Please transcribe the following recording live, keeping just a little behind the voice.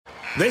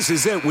This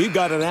is it. We've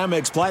got an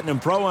Amex Platinum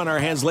Pro on our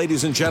hands,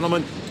 ladies and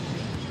gentlemen.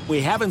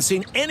 We haven't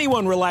seen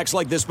anyone relax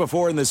like this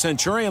before in the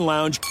Centurion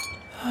Lounge.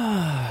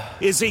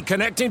 Is he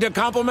connecting to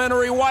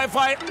complimentary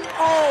Wi-Fi?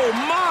 Oh,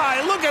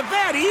 my. Look at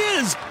that. He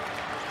is.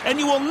 And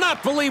you will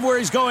not believe where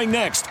he's going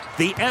next.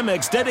 The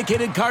Amex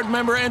dedicated card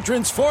member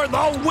entrance for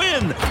the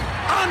win.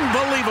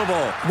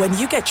 Unbelievable. When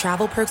you get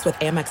travel perks with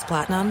Amex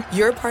Platinum,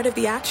 you're part of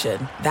the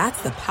action.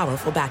 That's the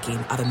powerful backing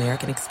of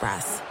American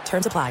Express.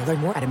 Terms apply. Learn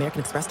more at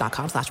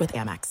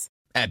americanexpress.com/withAmex.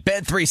 At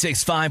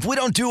Bet365, we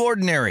don't do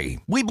ordinary.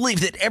 We believe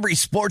that every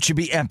sport should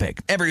be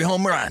epic. Every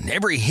home run,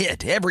 every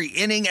hit, every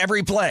inning,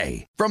 every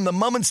play. From the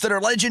moments that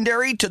are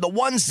legendary to the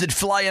ones that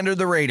fly under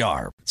the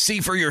radar. See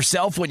for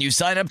yourself when you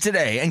sign up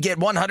today and get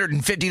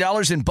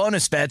 $150 in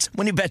bonus bets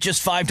when you bet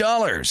just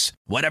 $5.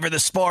 Whatever the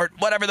sport,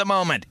 whatever the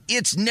moment,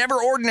 it's never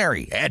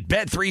ordinary at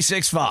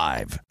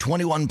Bet365.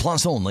 21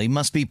 plus only.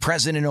 Must be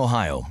present in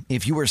Ohio.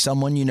 If you or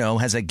someone you know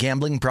has a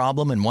gambling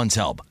problem and wants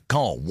help,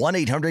 call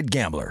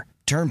 1-800-GAMBLER.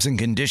 Terms and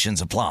conditions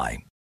apply.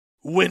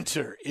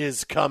 Winter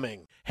is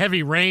coming.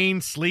 Heavy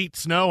rain, sleet,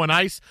 snow, and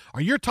ice.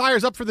 Are your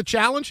tires up for the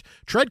challenge?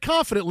 Tread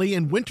confidently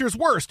in winter's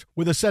worst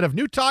with a set of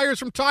new tires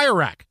from Tire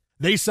Rack.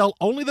 They sell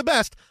only the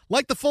best,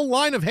 like the full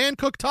line of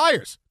hand-cooked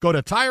tires. Go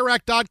to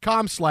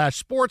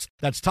TireRack.com/sports.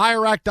 That's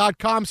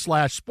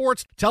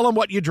TireRack.com/sports. Tell them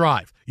what you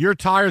drive. Your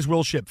tires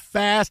will ship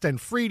fast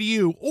and free to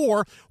you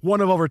or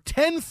one of over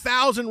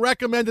 10,000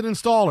 recommended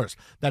installers.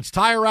 That's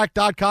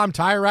TireRack.com,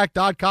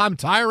 TireRack.com,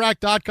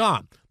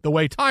 TireRack.com. The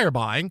way tire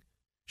buying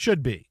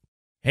should be.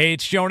 Hey,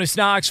 it's Jonas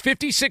Knox.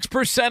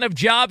 56% of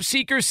job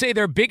seekers say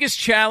their biggest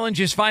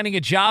challenge is finding a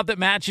job that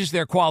matches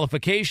their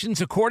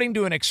qualifications, according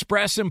to an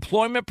Express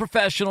Employment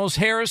Professionals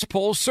Harris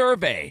Poll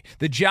survey.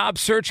 The job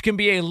search can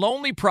be a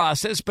lonely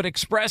process, but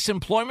Express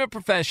Employment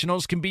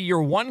Professionals can be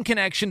your one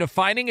connection to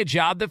finding a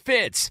job that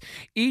fits.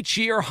 Each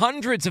year,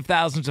 hundreds of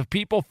thousands of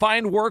people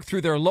find work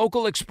through their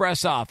local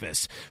Express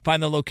office.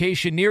 Find the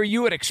location near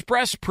you at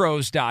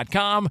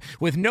expresspros.com.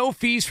 With no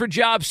fees for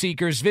job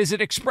seekers, visit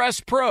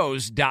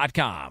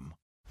expresspros.com.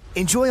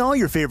 Enjoy all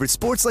your favorite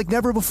sports like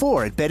never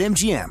before at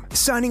BetMGM.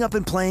 Signing up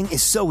and playing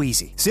is so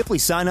easy. Simply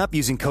sign up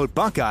using code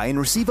Buckeye and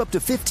receive up to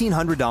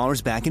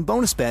 $1,500 back in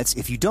bonus bets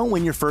if you don't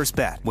win your first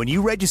bet. When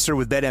you register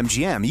with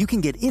BetMGM, you can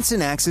get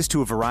instant access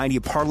to a variety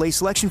of parlay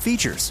selection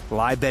features,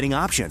 live betting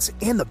options,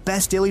 and the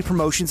best daily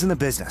promotions in the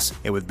business.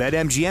 And with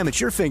BetMGM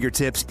at your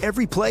fingertips,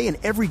 every play and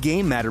every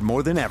game matter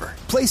more than ever.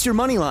 Place your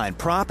moneyline,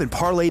 prop, and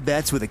parlay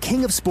bets with the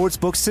king of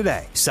sportsbooks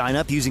today. Sign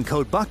up using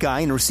code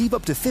Buckeye and receive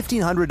up to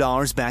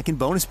 $1,500 back in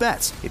bonus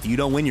bets if you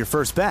don't win your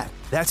first bet.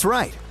 That's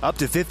right, up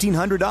to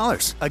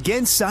 $1,500.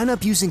 Again, sign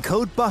up using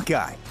code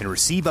Buckeye and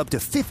receive up to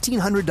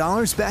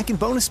 $1,500 back in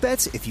bonus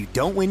bets if you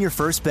don't win your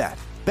first bet.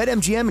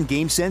 BetMGM and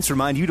GameSense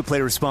remind you to play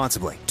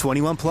responsibly.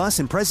 21 plus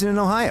and present in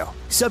Ohio.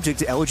 Subject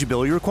to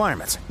eligibility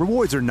requirements.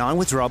 Rewards are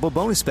non-withdrawable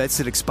bonus bets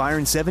that expire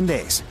in 7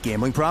 days.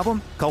 Gambling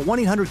problem? Call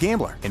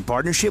 1-800-GAMBLER in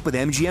partnership with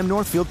MGM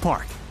Northfield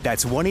Park.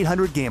 That's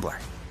 1-800-GAMBLER.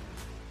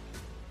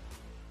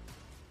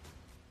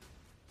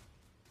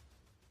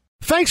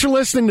 Thanks for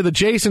listening to the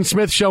Jason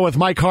Smith Show with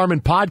Mike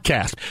Harmon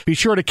podcast. Be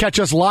sure to catch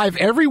us live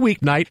every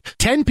weeknight,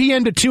 10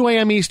 p.m. to 2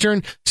 a.m.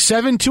 Eastern,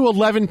 7 to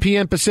 11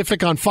 p.m.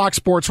 Pacific on Fox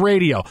Sports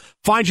Radio.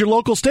 Find your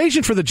local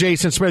station for the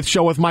Jason Smith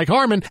Show with Mike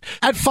Harmon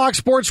at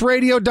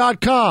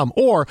foxsportsradio.com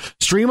or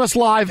stream us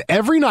live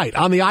every night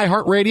on the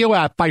iHeartRadio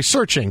app by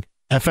searching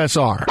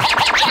FSR. Now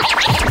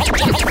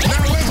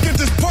let's get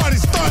this party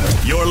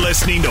started. You're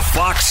listening to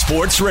Fox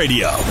Sports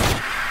Radio.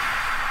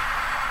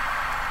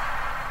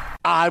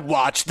 I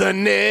watched the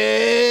Knicks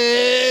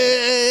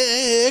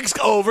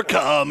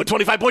overcome a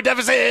 25-point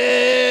deficit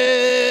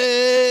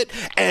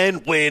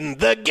and win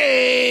the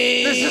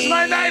game. This is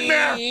my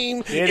nightmare.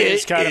 It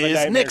is kind of a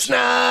nightmare. Knicks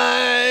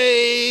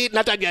night.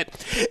 Not done yet.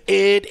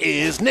 It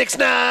is Knicks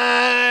night.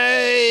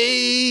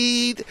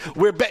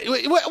 We're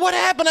what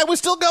happened? I was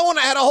still going.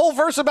 I had a whole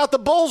verse about the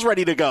Bulls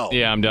ready to go.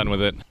 Yeah, I'm done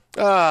with it.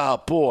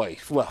 Oh, boy.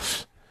 Well,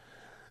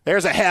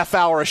 there's a half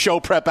hour of show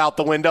prep out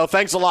the window.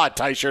 Thanks a lot,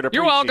 Ty-Shirt.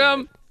 You're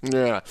welcome.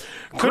 Yeah.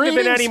 Couldn't have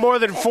been any more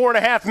than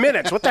 4.5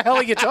 minutes. What the hell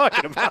are you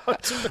talking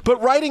about?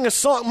 But writing a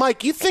song,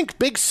 Mike, you think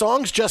big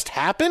songs just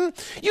happen?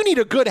 You need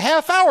a good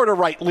half hour to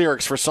write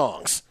lyrics for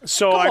songs.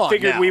 So I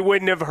figured we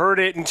wouldn't have heard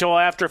it until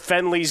after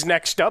Fenley's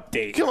next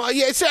update. Come on,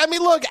 yeah. I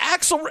mean, look,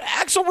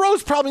 Axl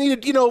Rose probably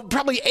needed,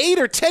 probably 8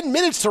 or 10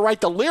 minutes to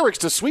write the lyrics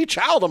to "Sweet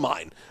Child of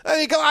Mine."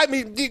 I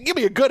mean, give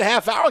me a good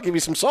half hour, I'll give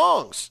you some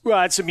songs. Well,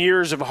 I had some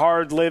years of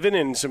hard living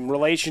and some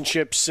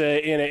relationships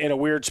in a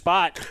weird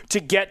spot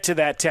to get to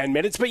that 10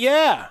 minutes. But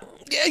yeah.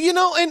 Yeah,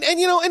 and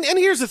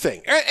here's the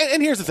thing.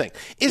 And here's the thing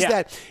is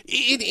that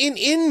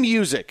in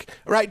music,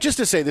 right? Just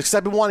to say this, because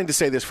I've been wanting to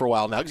say this for a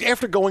while now.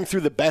 After going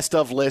through the best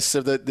of lists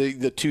of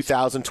the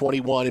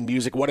 2021 in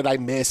music, what did I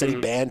miss? Any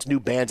bands, new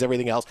bands,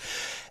 everything else.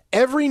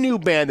 Every new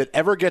band that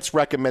ever gets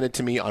recommended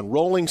to me on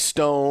Rolling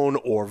Stone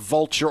or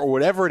Vulture or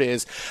whatever it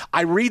is,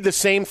 I read the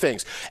same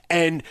things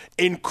and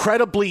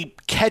incredibly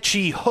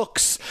catchy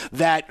hooks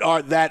that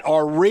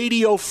are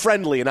radio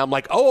friendly, and I'm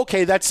like, oh,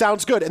 okay, that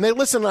sounds good. And they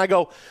listen, and I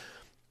go,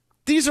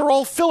 these are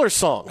all filler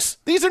songs.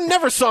 These are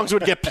never songs that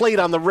would get played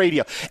on the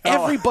radio.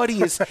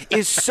 Everybody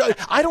is so.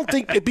 I don't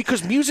think,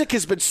 because music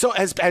has been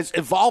has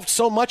evolved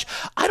so much,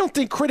 I don't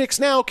think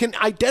critics now can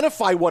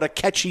identify what a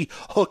catchy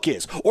hook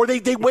is, or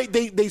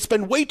they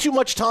spend way too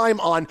much time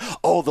on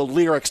the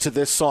lyrics to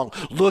this song.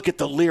 Look at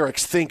the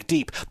lyrics. Think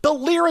deep. The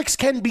lyrics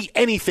can be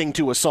anything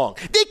to a song.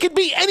 They could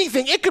be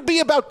anything. It could be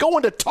about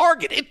going to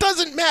Target. It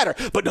doesn't matter.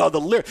 But no,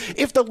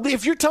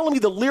 if you're telling me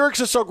the lyrics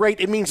are so great,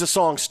 it means the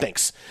song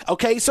stinks.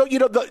 Okay, so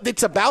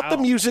it's about the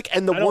music,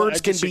 and the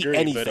words can be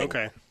anything.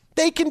 Okay.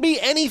 They can be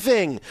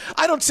anything.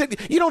 You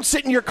don't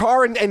sit in your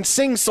car and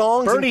sing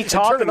songs. Bernie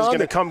Taupin is going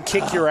to come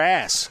kick your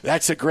ass.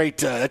 That's a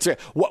great.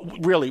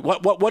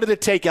 What did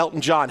it take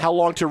Elton John? How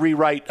long to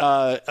rewrite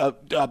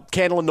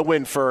 "Candle in the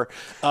Wind" for?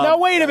 No,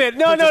 wait a minute.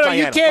 No.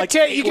 You can't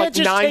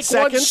just take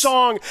seconds? One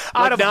song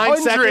out of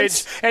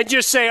hundreds and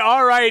just say,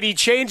 "All right, he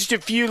changed a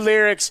few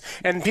lyrics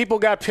and people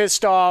got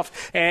pissed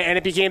off and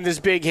it became this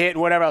big hit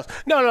and whatever else."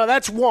 No,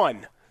 that's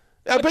one.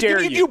 But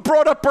you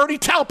brought up Bernie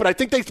Taupin. I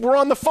think they were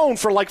on the phone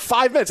for like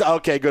 5 minutes.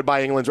 Okay,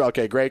 goodbye, England.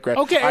 Okay, great.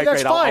 Okay, right,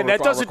 that's fine. That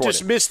doesn't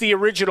dismiss the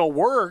original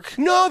work.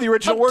 No, the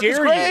original work is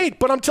great.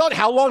 But I'm telling you,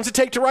 how long does it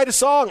take to write a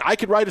song? I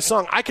could write a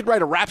song. I could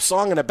write a rap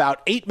song in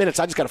about 8 minutes.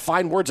 I just got to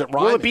find words that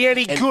rhyme. Will it be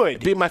any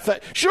good?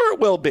 Sure, it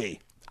will be.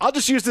 I'll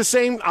just use the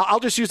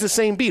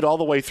same beat all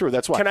the way through.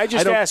 That's why. Can I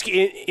just ask,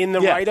 in the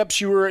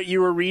write-ups you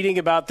were reading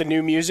about the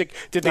new music,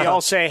 did they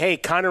all say, "Hey,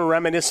 kind of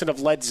reminiscent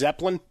of Led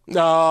Zeppelin"?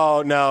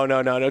 No.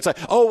 It's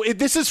like,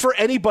 this is for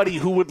anybody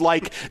who would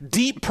like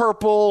Deep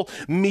Purple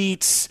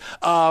meets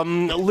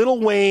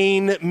Lil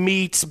Wayne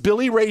meets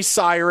Billy Ray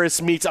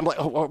Cyrus meets. I'm like,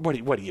 what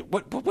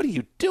are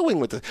you doing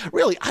with this?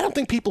 Really, I don't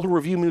think people who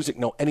review music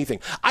know anything.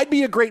 I'd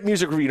be a great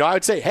music reviewer. I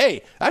would say,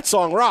 hey, that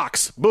song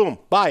rocks. Boom,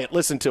 buy it,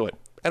 listen to it,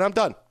 and I'm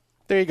done.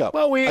 There you go.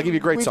 Well, I'll give you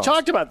great songs. We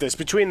talked about this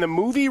between the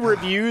movie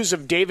reviews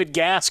of David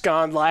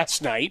Gascon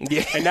last night,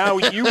 and now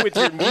you with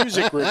your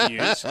music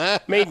reviews,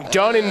 made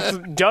done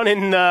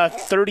in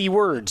 30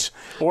 words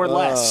or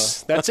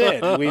less. That's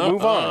it. We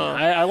move on.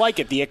 I like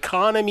it. The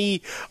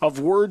economy of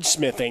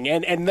wordsmithing,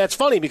 and that's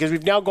funny because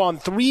we've now gone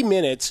 3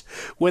 minutes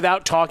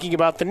without talking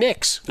about the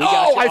Knicks. We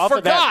got you off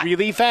of that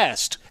really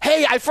fast.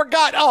 Hey, I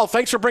forgot. Oh,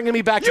 thanks for bringing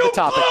me back to the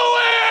topic.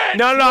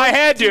 No, I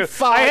had to.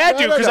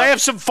 Because I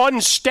have some fun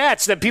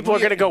stats that people are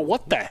going to go,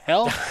 what the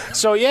hell?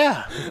 So,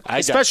 yeah.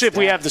 Especially if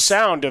we have the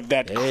sound of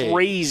that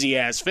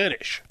crazy-ass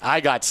finish.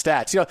 I got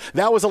stats.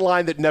 That was a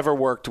line that never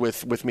worked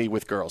with me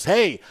with girls.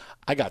 Hey,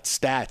 I got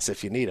stats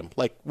if you need them.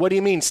 Like, what do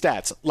you mean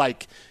stats?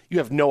 Like, you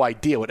have no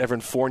idea what Evan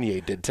Fournier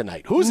did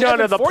tonight.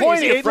 The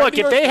point is, look,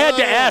 if they had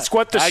to ask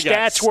what the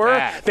stats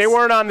were, they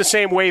weren't on the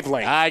same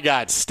wavelength. I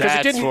got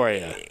stats for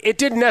you. It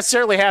didn't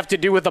necessarily have to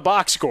do with the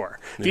box score.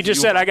 If you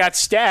just said, I got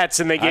stats,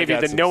 and they gave you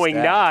the knowing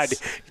nod,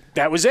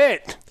 that was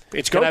it.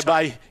 Can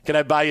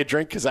I buy you a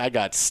drink? Because I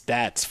got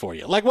stats for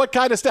you. Like what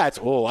kind of stats?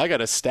 Oh, I got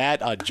a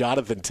stat on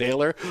Jonathan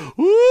Taylor.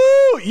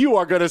 Woo! You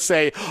are going to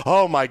say,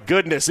 oh, my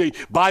goodness,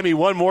 buy me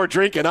one more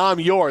drink and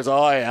I'm yours.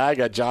 Oh, yeah, I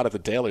got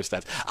Jonathan Taylor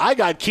stats. I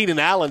got Keenan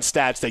Allen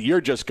stats that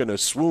you're just going to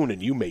swoon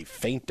and you may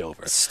faint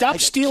over. Stop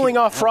stealing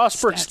off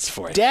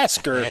Frostberg's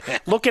desk or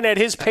looking at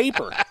his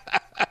paper.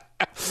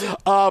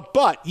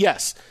 But,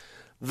 yes,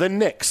 the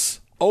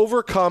Knicks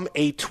overcome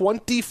a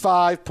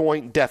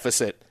 25-point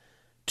deficit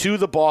to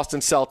the Boston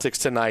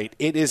Celtics tonight.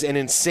 It is an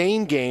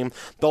insane game,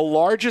 the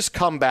largest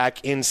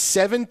comeback in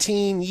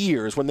 17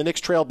 years when the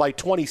Knicks trailed by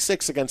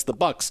 26 against the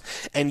Bucks.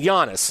 And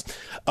Giannis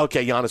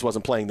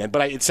wasn't playing then,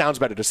 but it sounds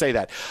better to say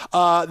that.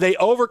 They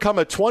overcome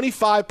a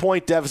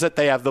 25-point deficit.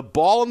 They have the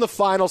ball in the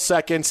final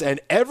seconds, and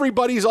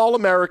everybody's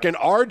All-American,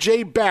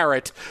 R.J.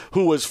 Barrett,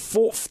 who was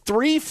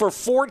 3 for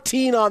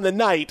 14 on the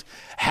night,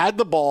 had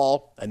the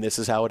ball, and this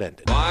is how it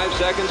ended. 5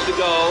 seconds to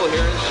go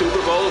here in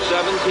Super Bowl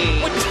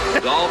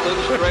 17.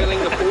 Dolphins trailing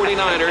the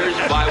 49ers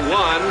by 1.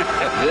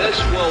 This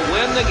will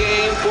win the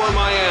game for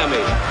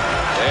Miami.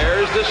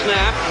 There's the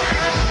snap.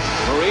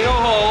 Marino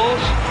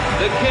holds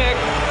the kick,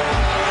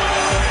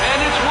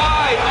 and it's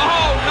wide.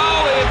 Oh,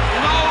 no, it's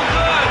no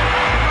good.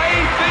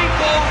 Ray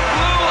Finkel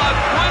blew a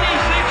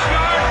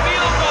 26-yard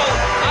field goal.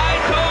 I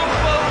don't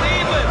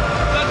believe it.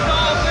 The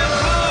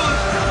Dolphins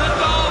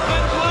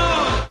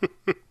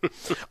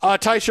lose.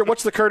 Tysher,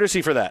 what's the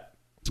courtesy for that?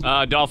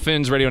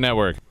 Dolphins Radio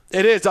Network.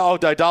 It is.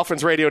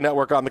 Dolphins Radio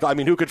Network on the. I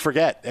mean, who could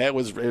forget? It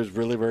was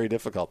really very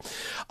difficult.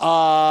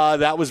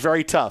 That was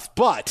very tough.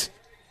 But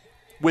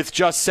with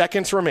just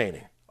seconds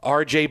remaining,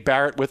 R.J.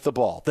 Barrett with the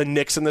ball. The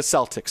Knicks and the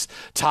Celtics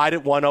tied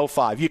at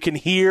 105. You can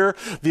hear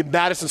the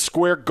Madison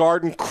Square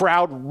Garden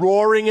crowd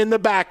roaring in the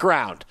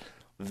background.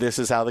 This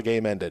is how the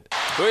game ended.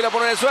 Luis la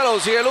pone en el suelo,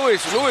 sigue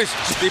Luis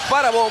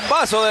dispara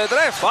bombazo de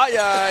 3,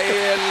 falla y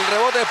el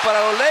rebote es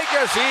para los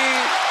Lakers y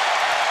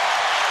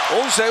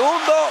un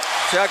segundo,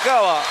 se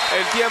acaba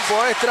el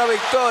tiempo extra,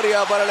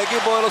 victoria para el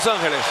equipo de Los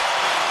Ángeles.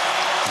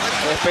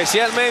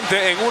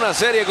 Especialmente en una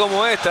serie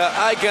como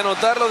esta, hay que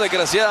anotarlo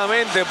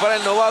desgraciadamente para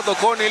el novato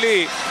Courtney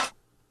Lee.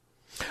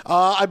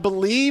 I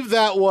believe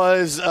that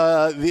was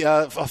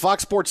the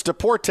Fox Sports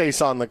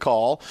Deportes on the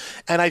call,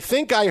 and I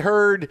think I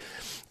heard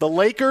The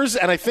Lakers,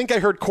 and I think I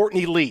heard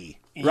Courtney Lee.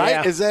 Right?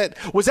 Yeah.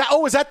 Was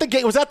that the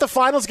game? Was that the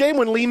finals game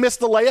when Lee missed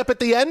the layup at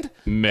the end?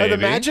 Maybe. Of the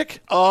Magic?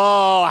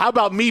 Oh, how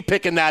about me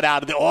picking that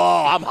out?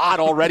 I'm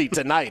hot already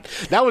tonight.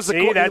 That was the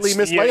Courtney Lee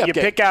missed layup You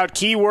game. pick out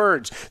key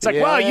words. It's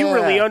like, wow, you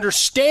really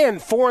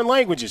understand foreign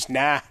languages.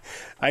 Nah,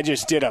 I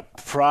just did a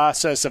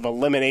process of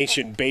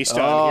elimination based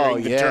on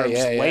hearing the terms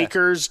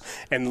Lakers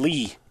and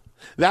Lee.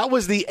 That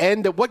was the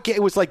end of what game?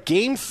 It was like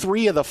game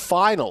 3 of the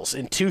finals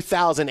in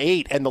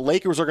 2008, and the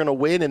Lakers are going to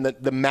win, and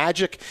the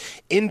Magic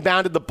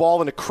inbounded the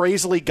ball, and it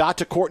crazily got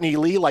to Courtney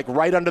Lee, like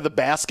right under the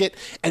basket,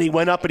 and he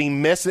went up and he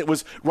missed, and it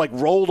was like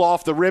rolled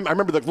off the rim. I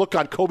remember the look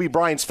on Kobe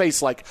Bryant's face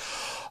like,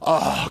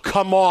 oh,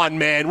 come on,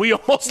 man. We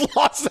almost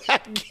lost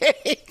that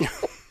game.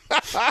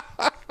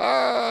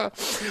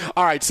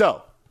 All right,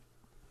 so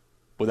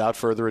without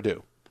further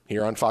ado,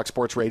 here on Fox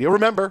Sports Radio.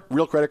 Remember,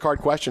 real credit card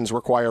questions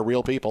require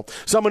real people.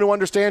 Someone who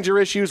understands your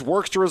issues,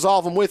 works to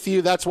resolve them with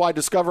you. That's why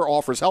Discover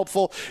offers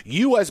helpful,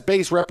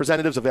 U.S.-based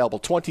representatives available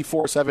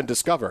 24/7.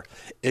 Discover,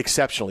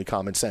 exceptionally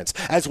common sense.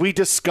 As we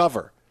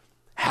discover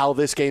how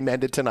this game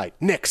ended tonight.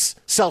 Knicks,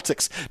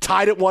 Celtics,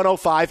 tied at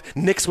 105.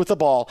 Knicks with the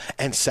ball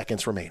and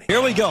seconds remaining.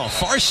 Here we go.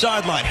 Far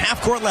sideline,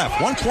 half court left.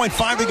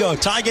 1.5 to go.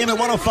 Tie game at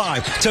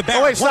 105. To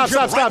Barrett. Oh, wait, stop for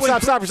a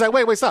second.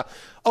 Wait, stop.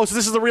 Oh, so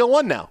this is the real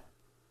one now.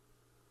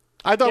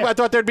 I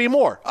thought there'd be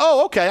more.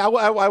 Oh, okay. I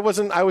was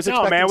expecting something else.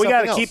 No, man, we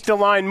got to keep the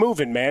line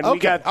moving, man. Okay. We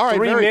got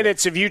 3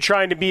 minutes of you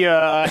trying to be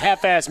a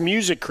half-ass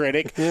music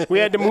critic. We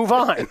had to move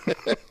on.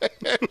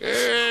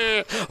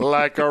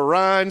 Like a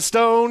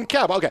rhinestone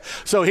cowboy. Okay,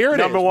 so here it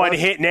Number is. one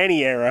hit in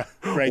any era.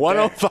 Right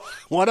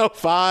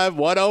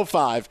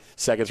 105.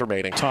 Seconds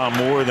remaining. Tom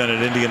Moore then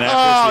at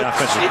Indianapolis, the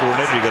offensive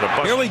coordinator. You got a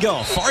bucket. Here we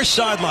go. Far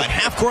sideline,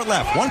 half court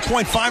left.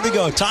 1.5 to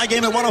go. Tie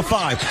game at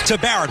 105. To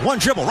Barrett. One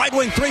dribble. Right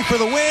wing 3 for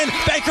the win.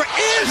 Baker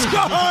is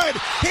good.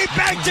 He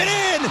banked it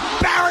in.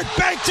 Barrett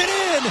banked it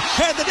in.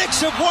 And the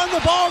Knicks have won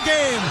the ball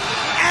game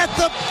at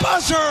the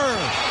buzzer.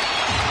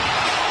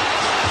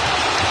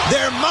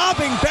 They're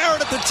mobbing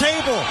Barrett at the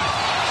table.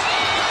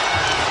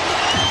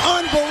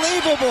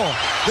 Unbelievable.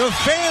 The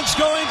fans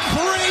going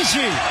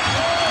crazy.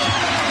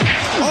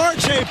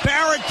 R.J.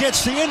 Barrett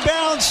gets the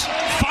inbounds,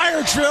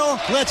 fire drill,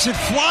 lets it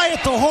fly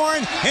at the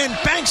horn, and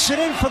banks it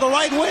in for the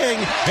right wing.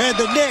 And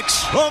the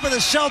Knicks over the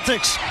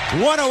Celtics,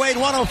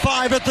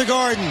 108-105 at the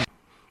Garden.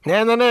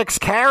 And the Knicks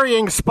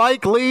carrying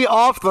Spike Lee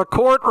off the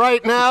court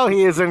right now.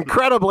 He is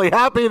incredibly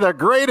happy. The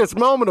greatest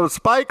moment of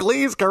Spike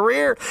Lee's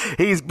career.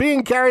 He's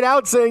being carried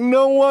out saying,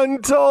 "No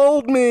one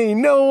told me.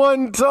 No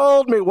one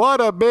told me." What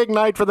a big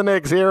night for the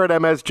Knicks here at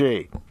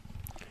MSG.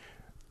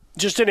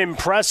 Just an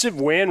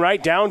impressive win,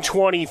 right? Down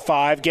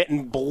 25,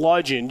 getting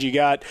bludgeoned. You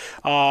got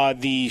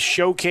the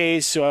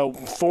showcase,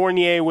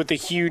 Fournier with a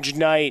huge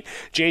night,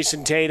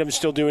 Jason Tatum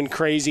still doing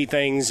crazy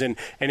things, and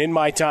in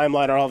my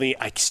timeline are all the,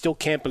 I still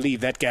can't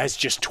believe that guy's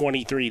just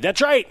 23.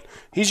 That's right.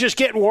 He's just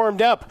getting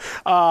warmed up.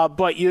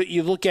 But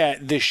you look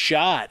at this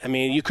shot. I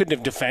mean, you couldn't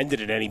have defended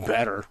it any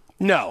better.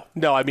 No.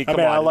 I mean, come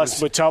on.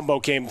 Unless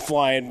Mutombo came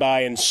flying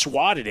by and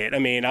swatted it. I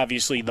mean,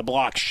 obviously the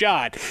block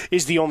shot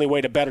is the only way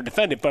to better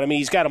defend it. But, I mean,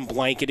 he's got him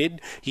blanketed.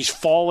 He's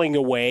falling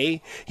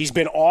away. He's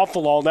been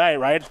awful all night,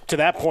 right? To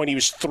that point, he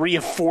was 3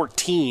 of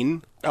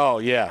 14. Oh,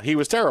 yeah. He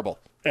was terrible.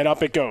 And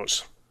up it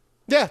goes.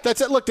 Yeah, that's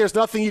it. Look, there's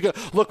nothing you can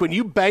 – look, when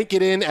you bank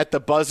it in at the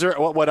buzzer,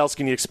 what else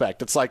can you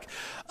expect? It's like,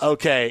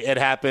 okay, it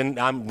happened.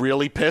 I'm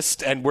really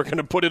pissed, and we're going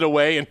to put it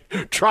away and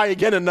try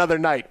again another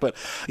night. But,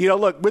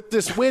 look, with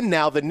this win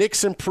now, the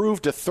Knicks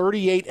improved to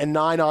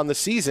 38-9 on the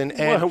season.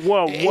 And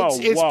whoa.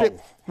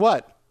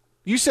 What?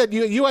 You said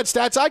you had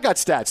stats. I got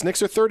stats.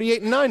 Knicks are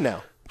 38-9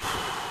 now.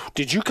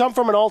 Did you come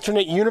from an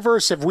alternate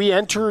universe? Have we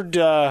entered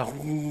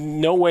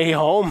No Way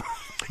Home?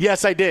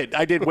 Yes, I did.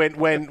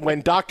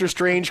 When Doctor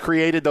Strange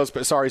created those.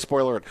 Sorry,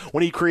 spoiler alert.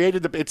 When he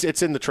created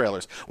it's in the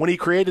trailers. When he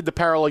created the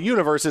parallel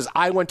universes,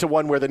 I went to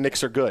one where the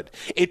Knicks are good.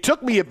 It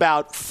took me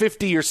about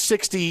 50 or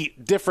 60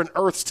 different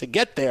Earths to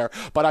get there,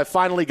 but I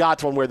finally got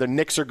to one where the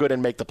Knicks are good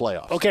and make the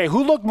playoffs. Okay,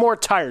 who looked more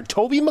tired,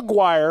 Tobey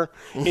Maguire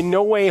in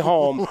No Way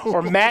Home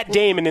or Matt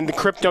Damon in the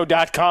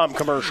Crypto.com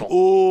commercial?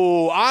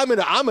 Ooh, I'm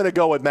gonna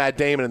go with Matt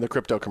Damon in the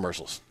crypto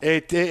commercials.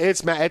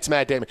 It's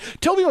Matt Damon.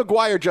 Tobey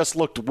Maguire just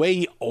looked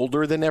way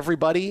older than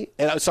everybody.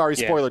 And sorry,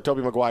 spoiler,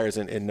 Tobey Maguire's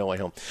in No Way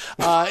Home.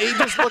 He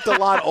just looked a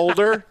lot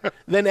older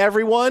than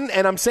everyone,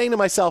 and I'm saying to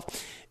myself,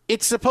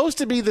 it's supposed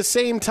to be the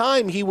same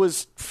time he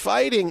was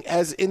fighting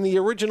as in the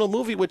original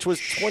movie, which was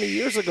 20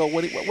 years ago.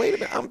 Wait a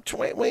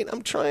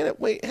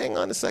minute, hang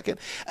on a second.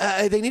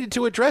 They needed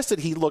to address it.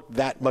 He looked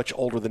that much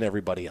older than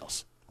everybody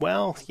else.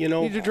 Well, you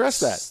need to address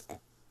that.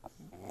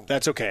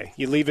 That's okay.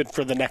 You leave it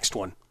for the next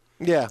one.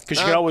 Yeah. Because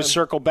you can always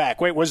circle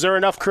back. Wait, was there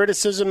enough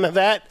criticism of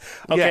that?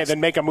 Okay, yes. Then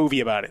make a movie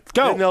about it.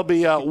 Go. Then there'll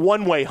be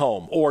one way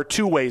home, or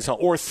 2 ways home,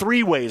 or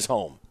 3 ways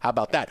home. How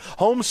about that?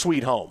 Home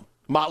Sweet Home.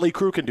 Motley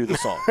Crue can do the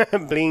song.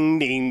 Bling,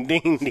 ding,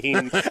 ding,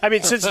 ding. I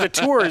mean, since the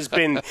tour has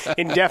been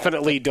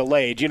indefinitely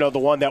delayed, the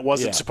one that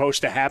wasn't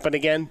supposed to happen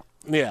again?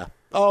 Yeah.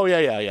 Oh,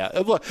 yeah.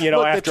 Look,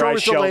 after I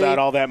shelled out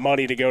all that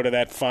money to go to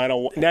that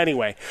final.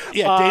 Anyway.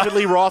 Yeah, David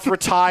Lee Roth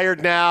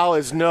retired now,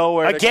 is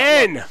nowhere.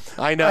 Again.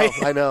 I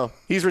know.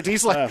 He's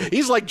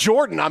like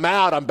Jordan. I'm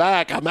out. I'm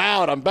back. I'm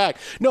out. I'm back.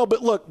 No,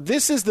 but look,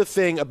 this is the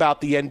thing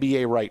about the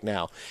NBA right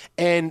now.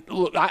 And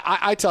look,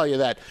 I tell you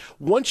that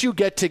once you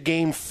get to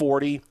game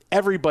 40,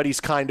 everybody's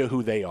kind of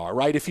who they are,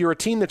 right? If you're a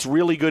team that's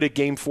really good at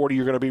game 40,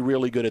 you're going to be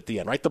really good at the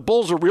end, right? The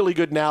Bulls are really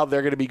good now.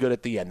 They're going to be good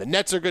at the end. The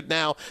Nets are good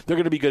now. They're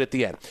going to be good at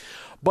the end.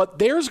 But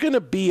there's going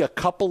to be a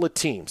couple of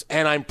teams,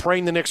 and I'm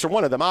praying the Knicks are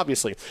one of them,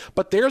 obviously,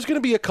 but there's going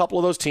to be a couple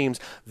of those teams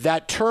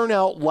that turn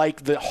out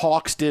like the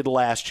Hawks did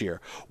last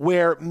year,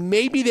 where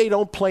maybe they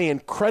don't play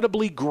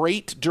incredibly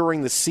great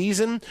during the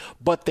season,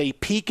 but they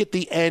peak at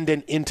the end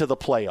and into the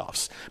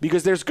playoffs.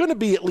 Because there's going to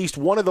be at least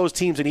one of those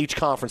teams in each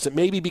conference that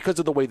maybe because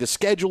of the way the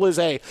schedule is,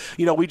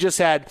 we just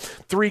had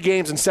 3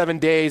 games in 7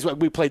 days.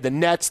 We played the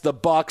Nets, the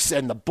Bucks,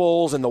 and the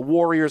Bulls, and the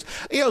Warriors.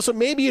 So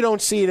maybe you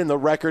don't see it in the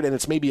record, and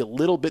it's maybe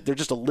they're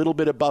just a little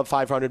bit above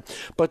 500,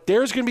 but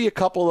there's going to be a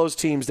couple of those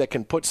teams that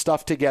can put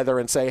stuff together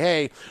and say,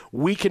 hey,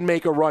 we can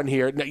make a run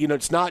here.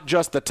 It's not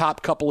just the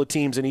top couple of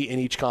teams in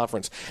each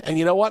conference. And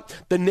you know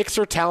what? The Knicks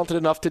are talented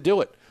enough to do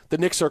it. The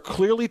Knicks are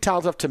clearly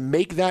talented enough to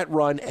make that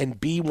run and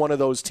be one of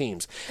those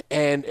teams.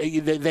 And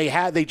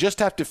they just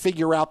have to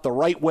figure out the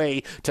right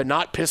way to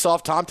not piss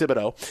off Tom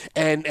Thibodeau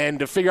and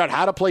to figure out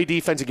how to play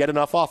defense and get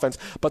enough offense.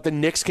 But the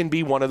Knicks can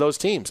be one of those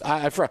teams.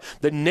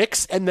 The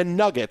Knicks and the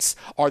Nuggets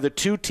are the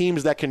 2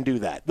 teams that can do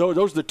that.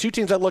 Those are the 2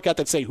 teams I look at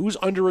that say who's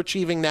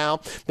underachieving now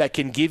that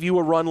can give you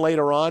a run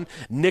later on.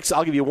 Knicks,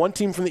 I'll give you 1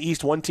 team from the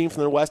East, 1 team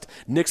from the West.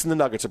 Knicks and the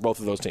Nuggets are both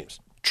of those teams.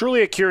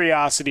 Truly a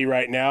curiosity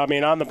right now. I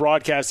mean, on the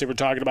broadcast, they were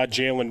talking about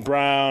Jaylen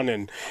Brown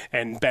and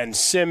Ben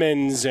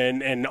Simmons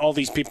and all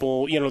these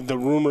people, the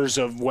rumors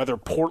of whether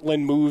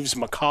Portland moves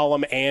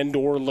McCollum and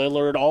or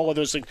Lillard, all of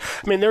those things.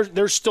 I mean,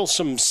 there's still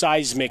some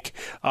seismic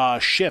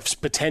shifts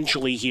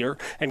potentially here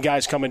and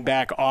guys coming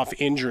back off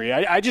injury.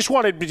 I just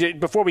wanted,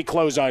 before we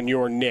close on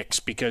your Knicks,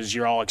 because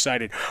you're all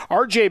excited,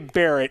 R.J.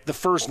 Barrett, the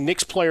first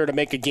Knicks player to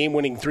make a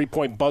game-winning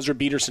 3-point buzzer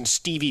beater since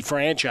Stevie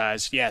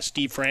Franchise. Yeah,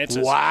 Steve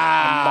Francis.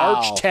 Wow. On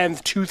March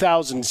 10th,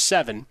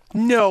 2007.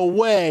 No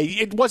way.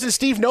 It wasn't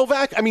Steve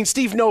Novak? I mean,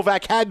 Steve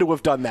Novak had to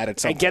have done that at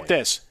some point. Get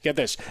this.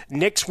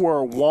 Knicks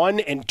were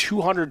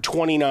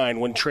 1-229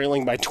 when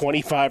trailing by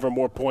 25 or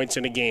more points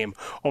in a game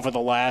over the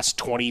last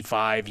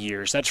 25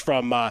 years. That's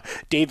from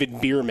David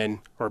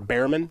Bearman,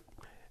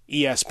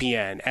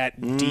 ESPN,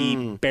 at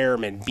D.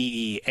 Bearman,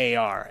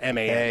 Bearman.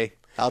 Hey.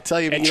 I'll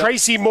tell you. And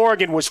Tracy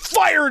Morgan was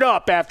fired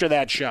up after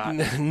that shot.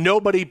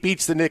 Nobody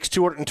beats the Knicks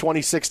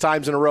 226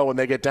 times in a row when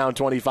they get down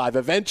 25.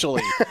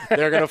 Eventually,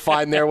 they're going to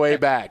find their way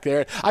back.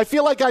 I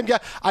feel like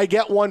I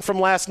get one from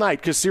last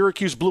night because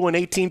Syracuse blew an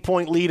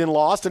 18-point lead and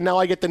lost, and now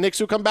I get the Knicks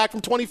who come back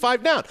from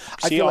 25 down.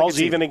 All's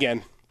even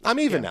again. I'm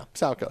even now. That's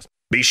how it goes.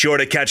 Be sure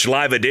to catch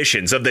live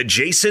editions of The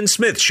Jason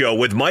Smith Show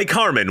with Mike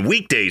Harmon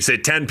weekdays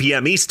at 10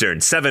 p.m.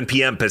 Eastern, 7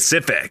 p.m.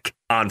 Pacific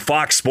on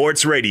Fox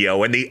Sports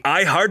Radio and the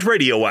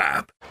iHeartRadio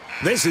app.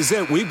 This is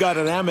it. We've got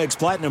an Amex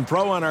Platinum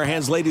Pro on our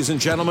hands, ladies and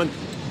gentlemen.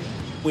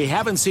 We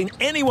haven't seen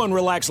anyone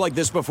relax like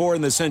this before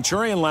in the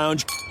Centurion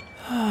Lounge.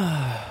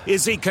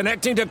 Is he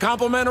connecting to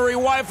complimentary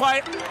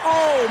Wi-Fi?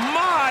 Oh,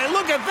 my.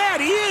 Look at that.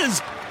 He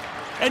is.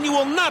 And you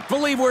will not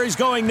believe where he's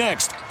going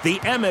next. The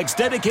Amex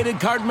dedicated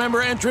card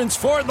member entrance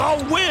for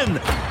the win.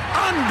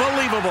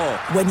 Unbelievable.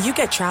 When you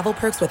get travel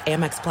perks with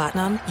Amex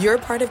Platinum, you're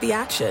part of the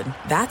action.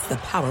 That's the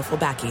powerful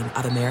backing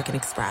of American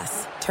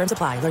Express. Terms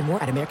apply. Learn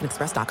more at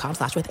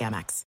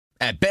americanexpress.com/withAmex.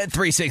 At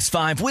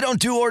Bet365, we don't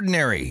do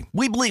ordinary.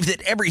 We believe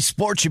that every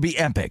sport should be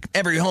epic.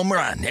 Every home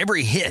run,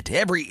 every hit,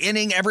 every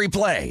inning, every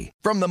play.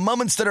 From the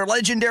moments that are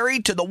legendary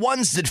to the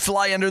ones that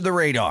fly under the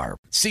radar.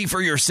 See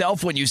for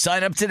yourself when you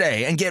sign up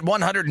today and get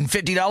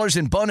 $150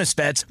 in bonus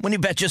bets when you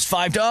bet just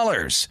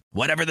 $5.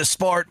 Whatever the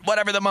sport,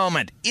 whatever the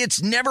moment,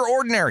 it's never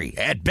ordinary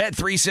at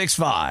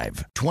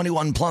Bet365.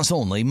 21 plus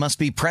only. Must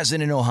be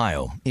present in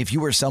Ohio. If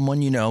you or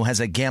someone you know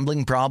has a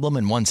gambling problem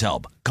and wants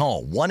help,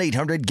 call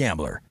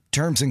 1-800-GAMBLER.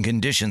 Terms and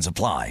conditions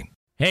apply.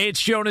 Hey,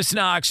 it's Jonas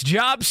Knox.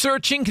 Job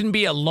searching can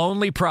be a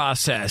lonely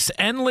process.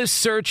 Endless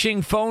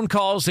searching, phone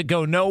calls that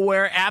go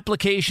nowhere,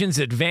 applications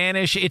that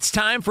vanish. It's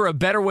time for a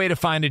better way to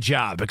find a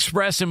job.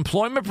 Express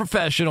Employment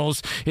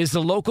Professionals is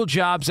the local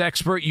jobs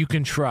expert you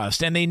can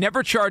trust, and they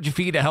never charge a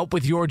fee to help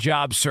with your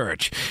job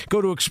search.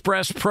 Go to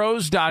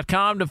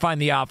expresspros.com to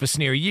find the office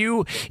near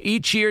you.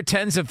 Each year,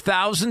 tens of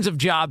thousands of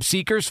job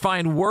seekers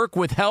find work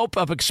with help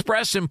of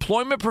Express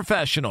Employment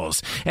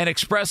Professionals, and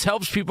Express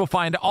helps people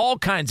find all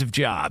kinds of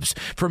jobs,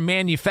 from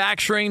manufacturing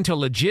to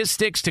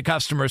logistics to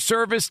customer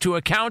service to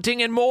accounting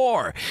and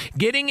more.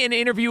 Getting an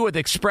interview with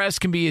Express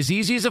can be as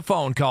easy as a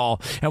phone call,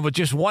 and with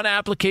just one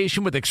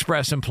application with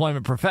Express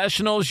Employment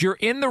Professionals, you're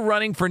in the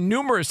running for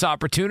numerous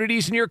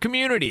opportunities in your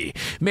community.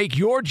 Make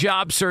your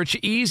job search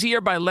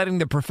easier by letting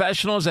the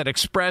professionals at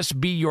Express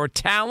be your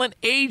talent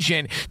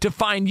agent to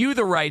find you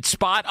the right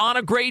spot on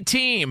a great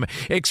team.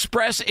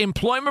 Express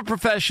Employment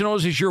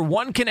Professionals is your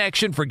one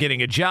connection for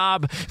getting a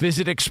job.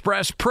 Visit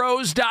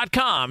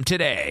expresspros.com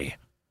today.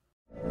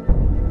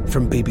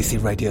 From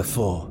BBC Radio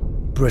 4,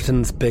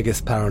 Britain's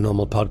biggest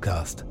paranormal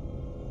podcast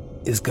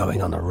is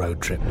going on a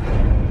road trip.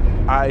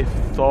 I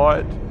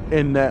thought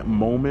in that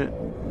moment,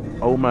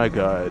 oh my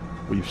God,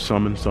 we've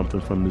summoned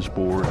something from this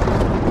board.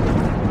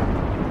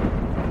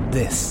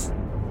 This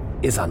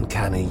is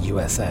Uncanny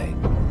USA.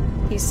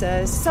 He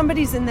says,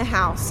 somebody's in the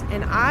house,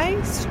 and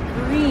I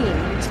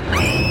screamed.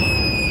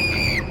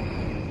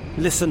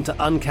 Listen to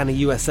Uncanny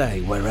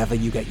USA wherever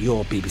you get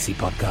your BBC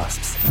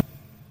podcasts,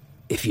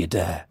 if you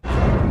dare.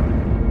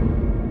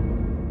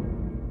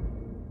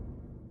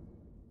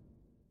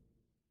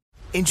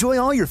 Enjoy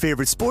all your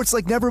favorite sports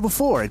like never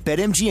before at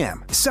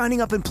BetMGM. Signing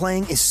up and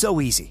playing is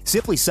so easy.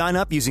 Simply sign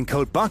up using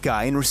code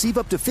Buckeye and receive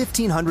up to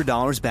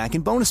 $1,500 back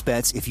in bonus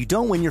bets if you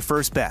don't win your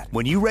first bet.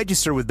 When you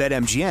register with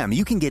BetMGM,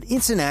 you can get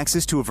instant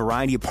access to a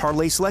variety of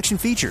parlay selection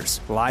features,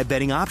 live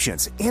betting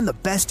options, and the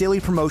best daily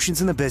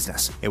promotions in the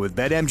business. And with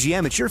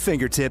BetMGM at your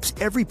fingertips,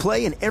 every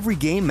play and every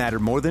game matter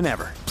more than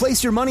ever.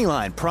 Place your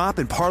moneyline, prop,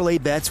 and parlay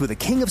bets with the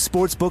king of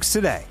sportsbooks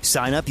today.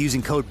 Sign up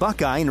using code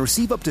Buckeye and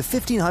receive up to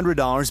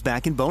 $1,500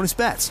 back in bonus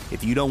bets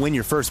if you don't win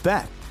your first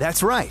bet.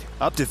 That's right,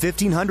 up to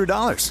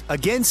 $1,500.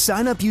 Again,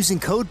 sign up using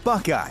code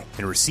Buckeye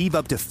and receive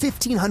up to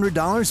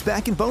 $1,500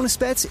 back in bonus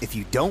bets if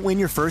you don't win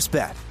your first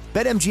bet.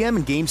 BetMGM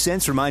and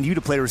GameSense remind you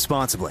to play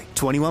responsibly.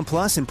 21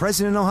 plus and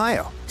present in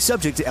Ohio.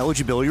 Subject to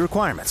eligibility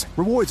requirements.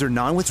 Rewards are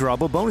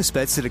non-withdrawable bonus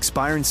bets that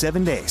expire in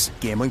 7 days.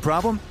 Gambling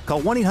problem?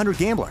 Call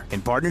 1-800-GAMBLER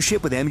in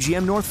partnership with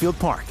MGM Northfield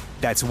Park.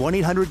 That's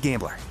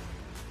 1-800-GAMBLER.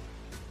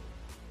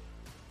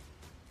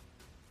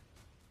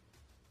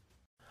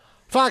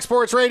 Fox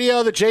Sports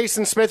Radio, the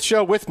Jason Smith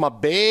Show with my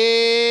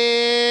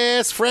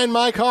best friend,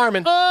 Mike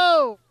Harmon.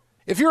 Oh!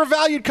 If you're a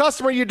valued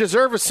customer, you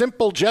deserve a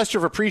simple gesture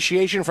of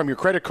appreciation from your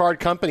credit card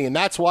company, and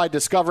that's why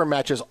Discover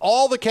matches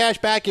all the cash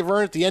back you've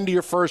earned at the end of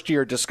your first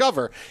year.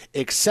 Discover,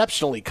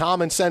 exceptionally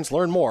common sense.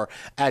 Learn more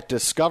at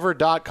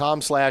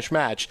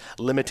discover.com/match.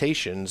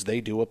 Limitations, they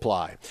do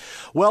apply.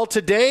 Well,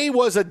 today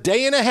was a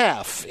day and a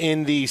half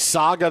in the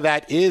saga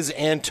that is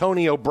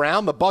Antonio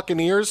Brown. The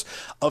Buccaneers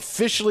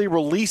officially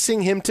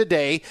releasing him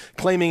today,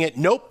 claiming at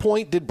no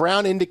point did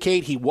Brown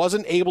indicate he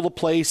wasn't able to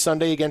play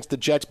Sunday against the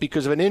Jets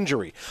because of an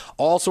injury.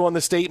 Also on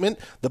the statement,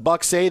 the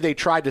Bucs say they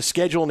tried to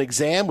schedule an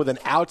exam with an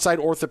outside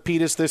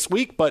orthopedist this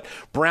week, but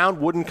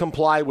Brown wouldn't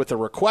comply with the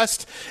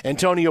request.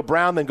 Antonio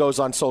Brown then goes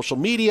on social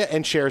media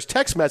and shares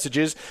text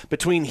messages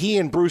between he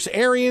and Bruce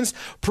Arians,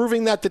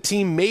 proving that the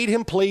team made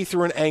him play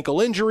through an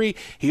ankle injury.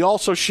 He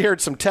also shared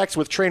some texts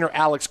with trainer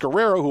Alex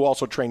Guerrero, who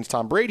also trains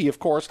Tom Brady, of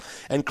course,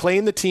 and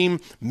claimed the team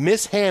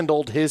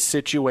mishandled his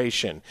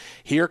situation.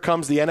 Here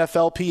comes the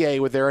NFLPA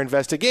with their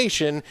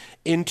investigation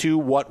into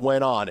what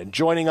went on. And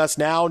joining us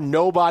now,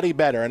 nobody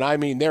better. And I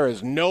mean, there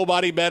is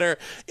nobody better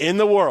in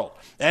the world.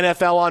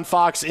 NFL on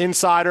Fox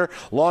insider,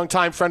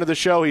 longtime friend of the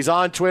show. He's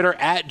on Twitter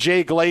at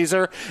Jay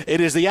Glazer. It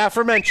is the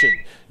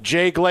aforementioned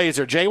Jay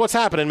Glazer. Jay, what's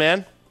happening,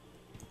 man?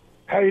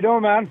 How you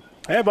doing, man?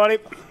 Hey, buddy.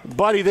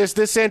 Buddy,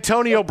 this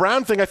Antonio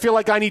Brown thing, I feel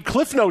like I need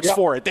Cliff Notes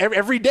for it.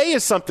 Every day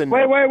is something.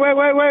 Wait.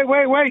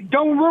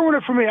 Don't ruin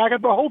it for me. I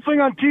got the whole thing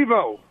on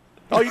TiVo.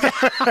 Oh,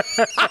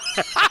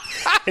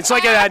 it's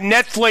like a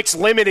Netflix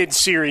limited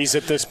series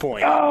at this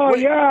point. Oh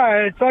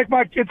yeah, it's like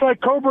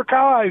Cobra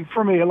Kai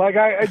for me. Like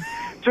I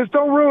just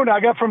don't ruin it.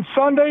 I got from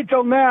Sunday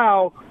till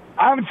now.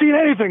 I haven't seen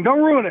anything.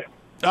 Don't ruin it.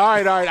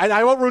 All right.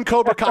 I won't ruin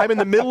Cobra Kai. I'm in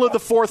the middle of the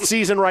 4th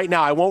season right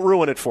now. I won't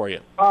ruin it for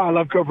you. Oh, I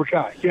love Cobra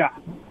Kai. Yeah.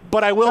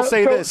 But I will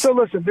say this. So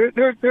listen,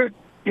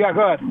 yeah,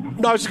 go ahead.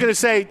 No, I was just going to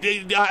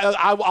say,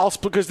 I'll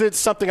because it's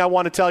something I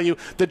want to tell you.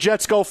 The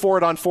Jets go for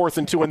it on 4th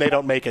and 2, and they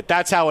don't make it.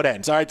 That's how it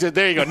ends. All right,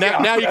 there you go.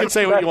 Now you can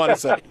say what you want to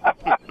say.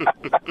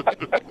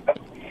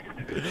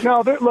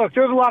 No, look,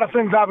 there's a lot of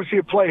things obviously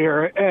at play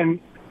here, and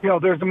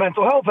there's the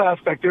mental health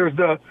aspect. There's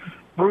the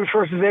Bruce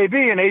versus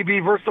AB and AB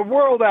versus the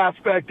world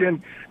aspect.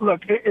 And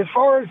look, as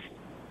far as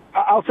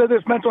I'll say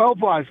this, mental health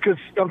wise, because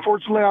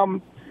unfortunately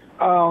I'm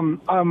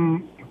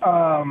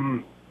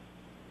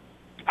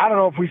I don't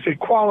know if we say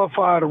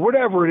qualified or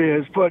whatever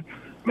it is, but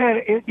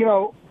man,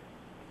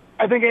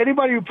 I think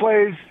anybody who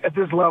plays at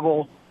this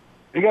level,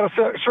 you got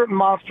a certain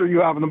monster you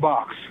have in the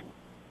box,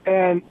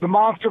 and the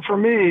monster for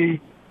me,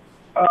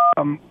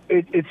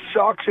 it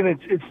sucks and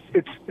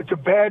it's a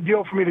bad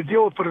deal for me to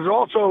deal with, but it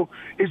also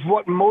is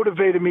what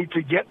motivated me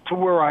to get to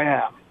where I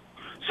am.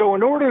 So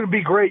in order to be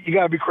great, you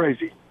got to be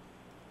crazy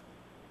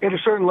at a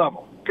certain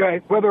level.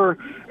 Okay, whether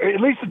at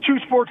least the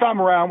 2 sports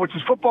I'm around, which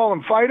is football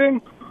and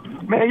fighting.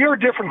 Man, you're a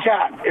different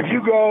cat. If you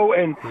go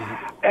and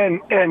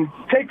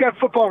take that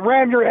football and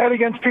ram your head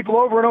against people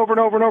over and over and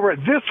over and over at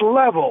this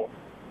level,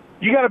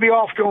 you got to be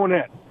off going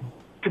in.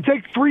 To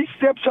take 3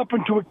 steps up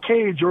into a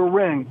cage or a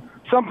ring,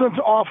 something's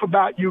off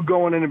about you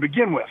going in to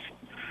begin with.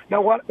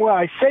 Now, when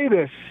I say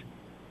this,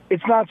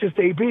 it's not just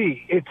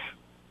AB. It's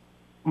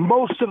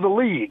most of the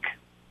league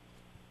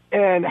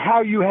and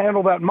how you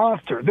handle that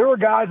monster. There are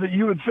guys that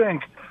you would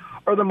think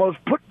are the most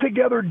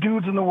put-together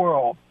dudes in the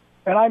world.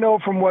 And I know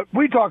from what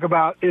we talk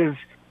about is,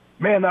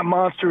 man, that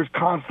monster is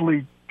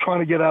constantly trying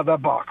to get out of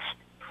that box.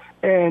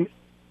 And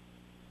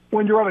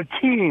when you're on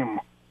a team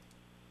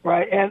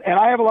right? And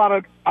I have a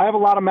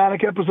lot of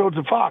manic episodes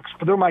of Fox,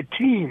 but they're my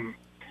team.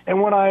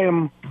 And when I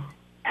am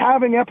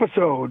having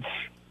episodes,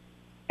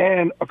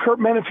 and a Kurt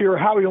Menefee or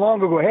Howie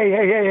Longo go,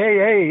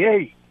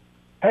 hey,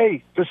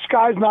 the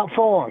sky's not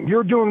falling.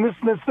 You're doing this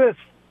and this.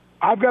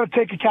 I've got to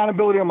take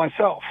accountability on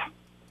myself,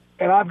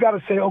 and I've got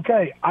to say,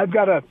 okay, I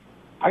got to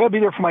be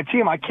there for my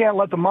team. I can't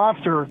let the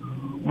monster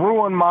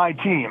ruin my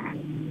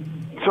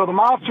team. So the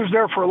monster's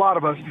there for a lot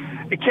of us.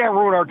 It can't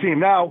ruin our team.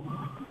 Now,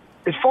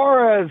 as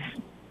far as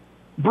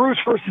Bruce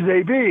versus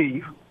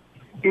AB,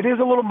 it is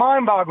a little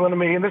mind-boggling to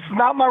me, and this is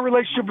not my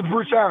relationship with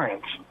Bruce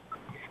Arians.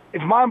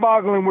 It's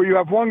mind-boggling where you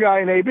have one guy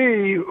in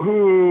AB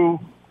who,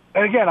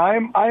 and again, I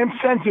am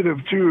sensitive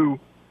to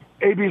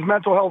AB's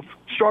mental health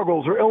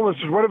struggles or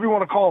illnesses, whatever you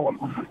want to call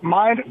them,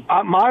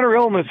 minor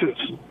illnesses,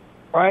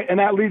 right? And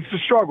that leads to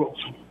struggles.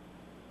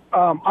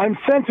 I'm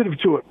sensitive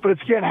to it, but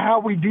it's again how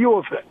we deal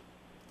with it.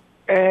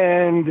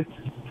 And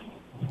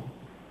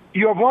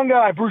you have one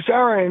guy, Bruce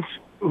Arians,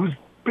 who's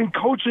been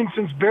coaching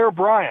since Bear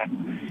Bryant,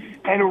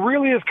 and who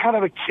really is kind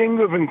of the king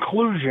of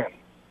inclusion.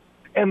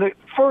 And the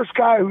first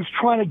guy who's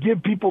trying to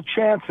give people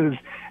chances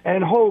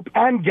and hope,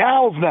 and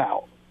gals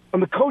now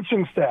on the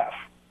coaching staff.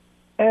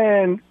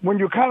 And when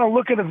you're kind of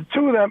looking at the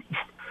two of them,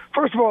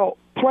 first of all,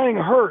 playing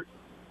hurt,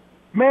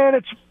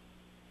 man,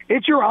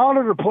 it's your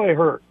honor to play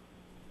hurt.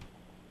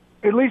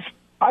 At least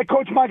I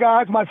coach my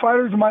guys, my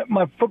fighters,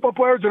 my football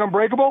players at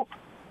Unbreakable,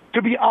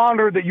 to be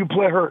honored that you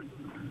play hurt.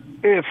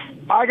 If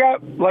I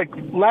got, like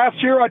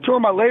last year, I tore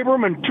my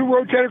labrum and 2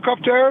 rotator cuff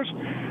tears,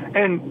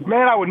 and,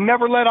 man, I would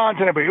never let on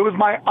to anybody. It was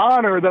my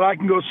honor that I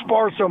can go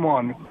spar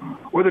someone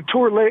with a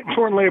torn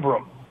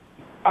labrum.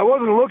 I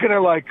wasn't looking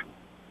at like,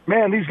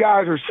 man, these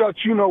guys are such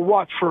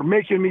you-know-what for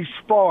making me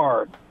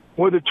spar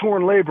with a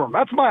torn labrum.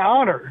 That's my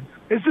honor.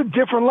 It's a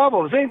different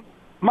level. I'm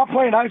not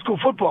playing high school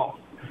football.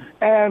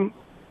 And,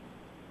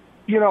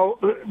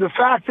 the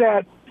fact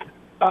that,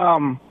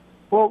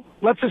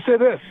 let's just say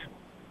this.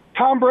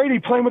 Tom Brady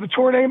playing with a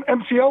torn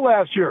MCL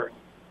last year.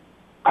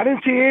 I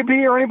didn't see AB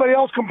or anybody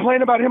else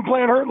complain about him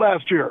playing hurt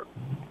last year.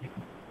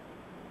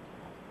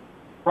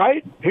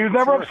 Right? He was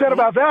never upset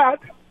about that.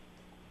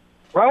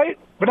 Right?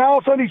 But now all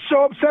of a sudden he's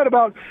so upset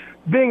about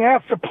being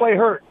asked to play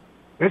hurt.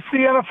 It's the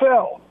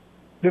NFL.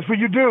 That's what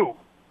you do.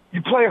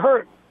 You play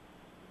hurt.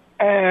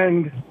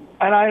 And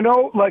I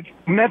know, like,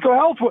 mental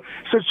health. So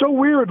it's so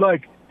weird,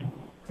 like,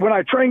 when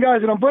I train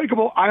guys at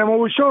Unbreakable, I am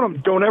always showing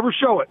them, don't ever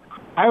show it.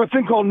 I have a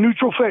thing called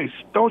neutral face.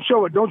 Don't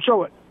show it. Don't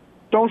show it.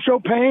 Don't show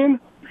pain.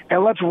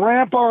 And let's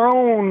ramp our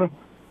own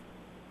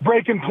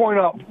breaking point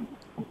up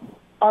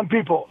on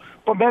people.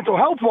 But mental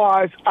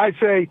health-wise, I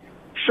say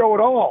show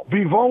it all.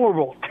 Be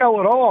vulnerable.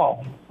 Tell it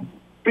all.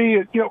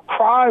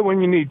 Cry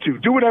when you need to.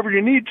 Do whatever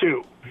you need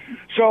to.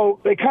 So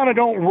they kind of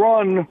don't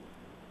run.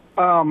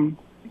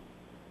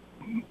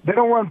 They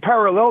don't run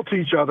parallel to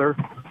each other.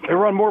 They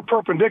run more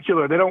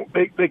perpendicular.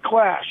 They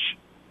clash,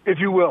 if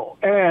you will.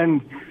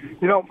 And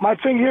my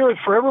thing here is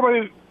for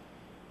everybody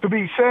to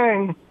be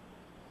saying,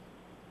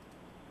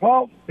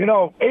 well,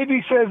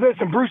 AB says this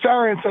and Bruce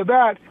Arians said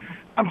that.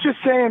 I'm just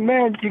saying,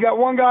 man, you got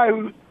one guy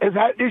who has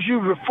had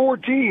issues with 4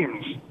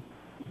 teams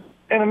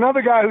and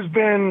another guy who's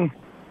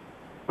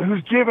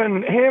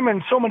given him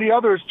and so many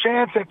others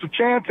chance after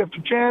chance after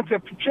chance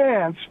after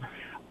chance.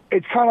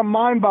 It's kind of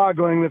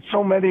mind-boggling that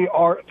so many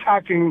are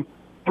attacking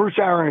Bruce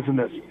Arians in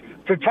this.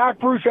 To attack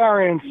Bruce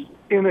Arians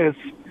in this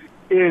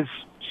is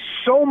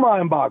so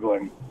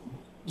mind-boggling.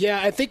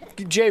 Yeah, I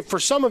think, Jay, for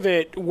some of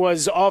it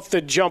was off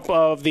the jump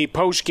of the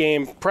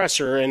post-game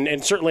presser,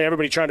 and certainly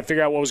everybody trying to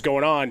figure out what was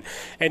going on.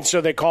 And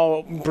so they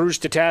call Bruce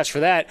to task for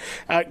that.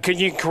 Can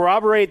you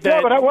corroborate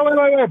that? Yeah,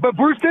 wait. But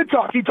Bruce did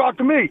talk. He talked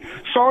to me.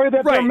 Sorry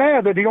that they're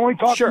mad that he only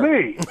talked to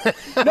me.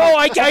 No,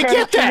 I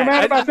get that. You're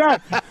mad about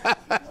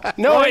that.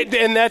 No,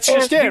 and that's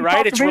just it,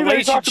 right? It's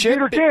relationship.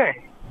 Peter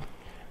King.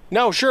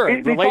 No, sure.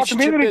 He talked to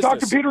me, then he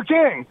talked to Peter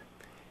King.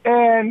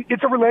 And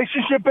it's a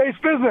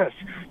relationship-based business.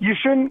 You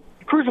shouldn't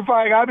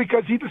crucify a guy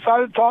because he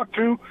decided to talk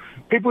to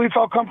people he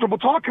felt comfortable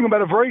talking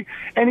about.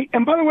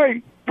 And by the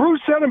way,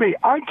 Bruce said to me,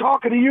 I'm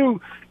talking to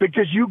you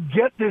because you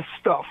get this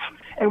stuff.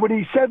 And when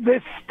he said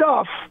this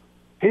stuff,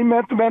 he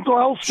meant the mental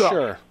health stuff.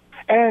 Sure.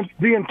 And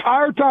the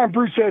entire time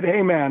Bruce said,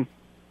 hey, man,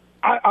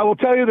 I will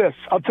tell you this.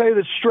 I'll tell you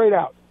this straight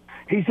out.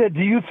 He said,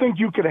 do you think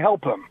you could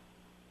help him?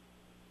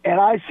 And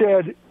I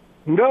said,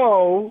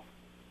 no,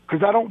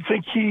 because I don't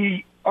think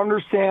he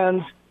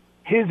understands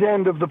his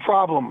end of the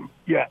problem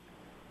yet.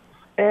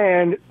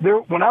 And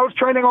when I was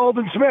training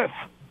Alden Smith,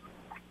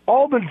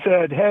 Alden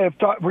said, hey, I've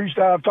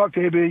talked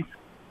to AB.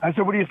 I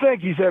said, what do you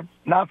think? He said,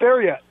 not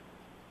there yet.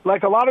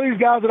 Like a lot of these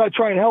guys that I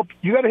try and help,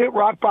 you got to hit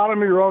rock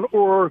bottom of your own,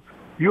 or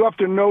you have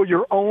to know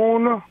your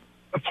own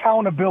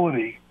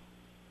accountability.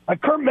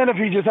 Like Kurt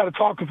Menefee just had a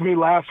talk with me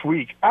last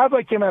week as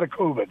I came out of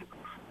COVID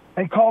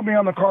and called me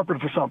on the carpet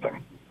for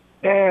something.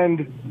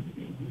 And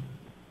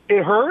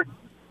it hurt,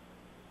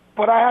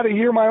 but I had to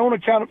hear my own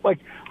account. Like,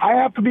 I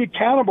have to be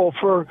accountable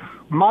for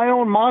my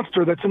own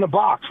monster that's in the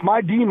box,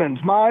 my demons,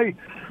 my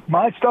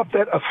stuff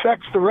that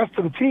affects the rest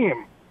of the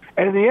team.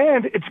 And in the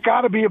end, it's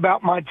got to be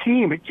about my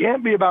team. It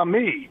can't be about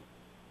me.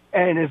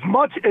 And as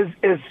much as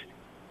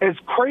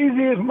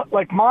crazy as,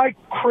 like, my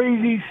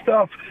crazy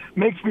stuff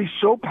makes me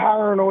so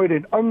paranoid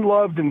and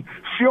unloved and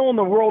feeling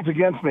the world's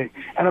against me.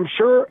 And I'm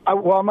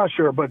not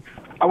sure, but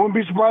I wouldn't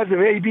be surprised if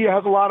AB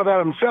has a lot of that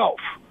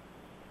himself.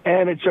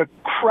 And it's a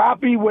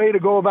crappy way to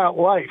go about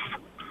life.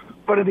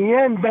 But in the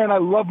end, man, I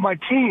love my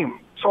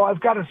team. So I've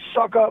got to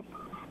suck up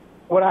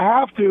what I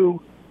have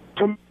to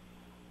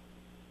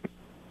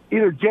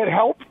either get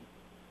help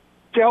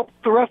to help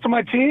the rest of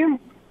my team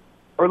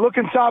or look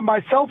inside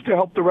myself to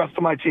help the rest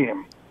of my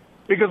team.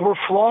 Because we're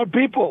flawed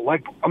people.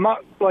 I'm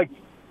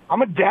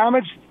a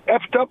damaged,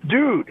 effed up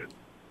dude.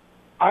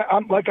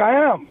 I'm like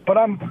I am, but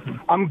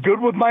I'm good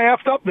with my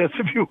effed upness,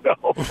 if you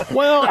will.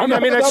 Well, I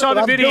mean, I saw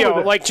the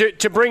video. Like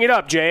to bring it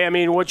up, Jay. I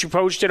mean, what you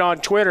posted on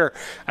Twitter.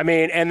 I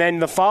mean, and then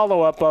the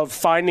follow up of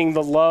finding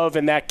the love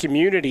in that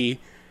community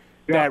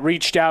that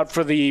reached out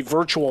for the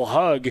virtual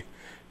hug.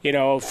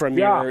 From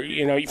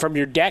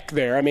your deck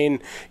there. I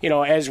mean,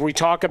 as we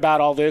talk about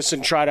all this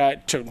and try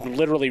to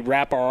literally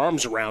wrap our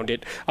arms around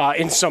it,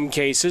 in some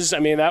cases, I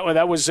mean,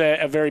 that was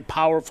a very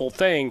powerful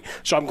thing.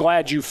 So I'm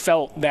glad you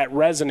felt that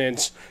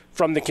resonance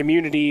from the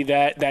community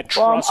that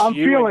trusts I'm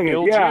you feeling and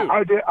builds it.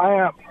 Yeah, you.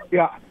 I am.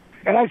 Yeah.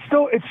 And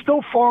it's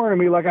still foreign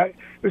to me.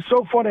 It's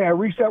so funny. I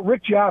reached out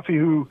Rick Jaffe,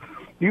 who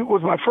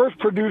was my first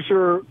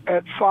producer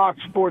at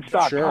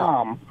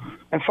FoxSports.com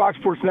and Fox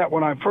Sports Net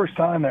when I first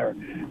signed there.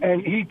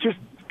 And he just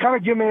kind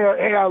of give me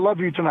hey, I love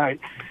you tonight.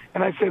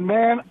 And I said,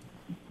 man,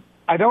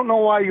 I don't know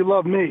why you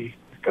love me,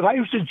 because I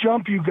used to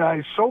jump you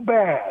guys so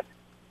bad.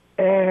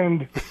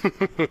 And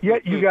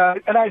yet you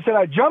guys, and I said,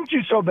 I jumped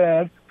you so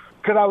bad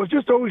because I was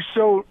just always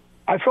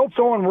I felt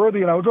so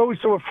unworthy, and I was always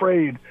so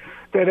afraid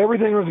that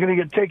everything was going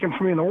to get taken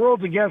from me and the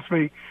world's against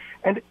me.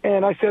 And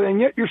I said, and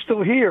yet you're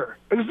still here.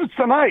 This is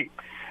tonight.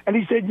 And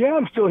he said, yeah,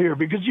 I'm still here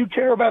because you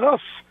care about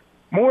us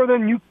more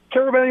than you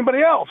care about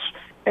anybody else.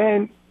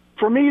 And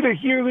for me to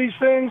hear these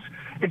things,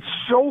 it's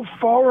so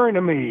foreign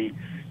to me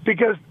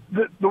because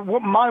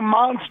what my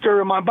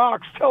monster in my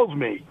box tells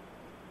me.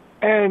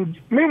 And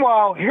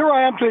meanwhile, here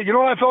I am today. You know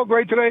what I felt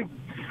great today?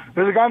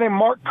 There's a guy named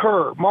Mark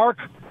Kerr. Mark,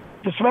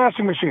 the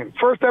Smashing Machine,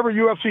 first ever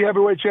UFC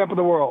heavyweight champ of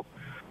the world.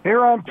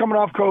 Here I am coming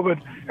off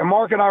COVID, and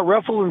Mark and I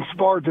wrestled and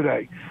sparred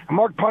today. And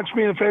Mark punched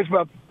me in the face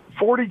about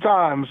 40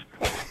 times,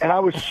 and I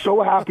was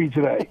so happy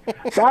today.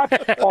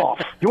 That's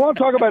off. You want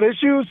to talk about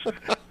issues?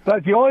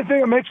 Like, the only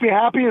thing that makes me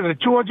happy is a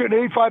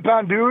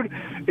 285-pound dude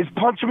is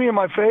punching me in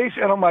my face,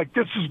 and I'm like,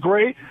 this is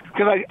great,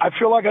 because I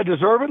feel like I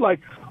deserve it.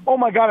 Like, oh,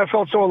 my God, I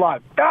felt so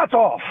alive. That's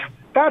off.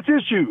 That's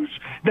issues.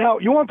 Now,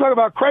 you want to talk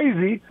about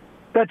crazy?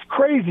 That's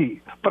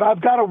crazy. But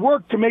I've got to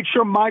work to make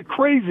sure my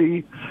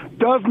crazy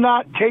does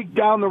not take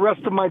down the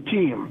rest of my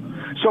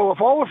team. So if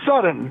all of a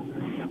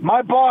sudden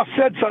my boss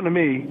said something to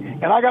me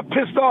and I got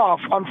pissed off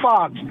on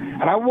Fox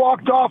and I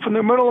walked off in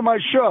the middle of my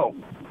show,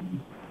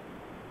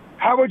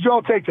 how would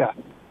y'all take that?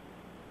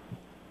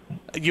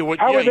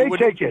 How would they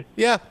take it?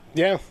 Yeah.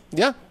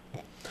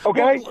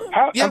 Okay?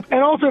 Well,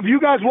 And also, if you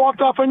guys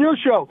walked off on your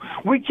show,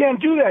 we can't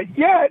do that.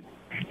 Yet,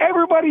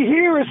 everybody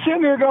here is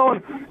sitting there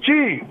going,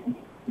 gee,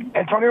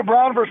 Antonio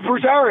Brown versus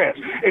Bruce Arians.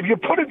 If you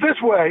put it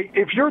this way,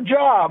 if your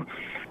job,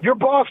 your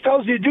boss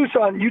tells you to do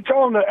something, you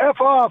tell them to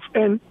F off,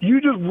 and you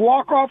just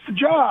walk off the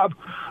job,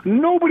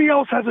 nobody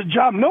else has a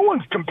job. No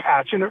one's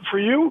compassionate for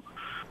you.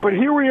 But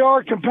here we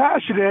are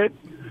compassionate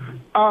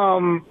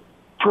for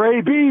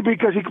AB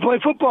because he can play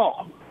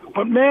football.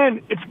 But,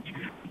 man,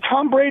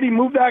 Tom Brady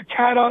moved that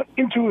cat out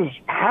into his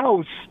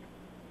house,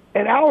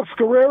 and Alex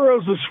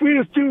Guerrero's the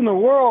sweetest dude in the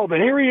world,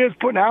 and here he is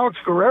putting Alex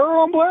Guerrero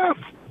on blast,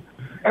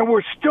 and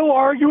we're still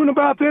arguing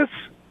about this?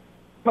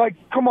 Like,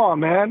 come on,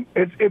 man.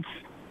 It's.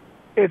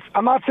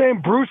 I'm not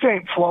saying Bruce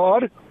ain't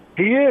flawed.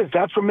 He is.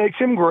 That's what makes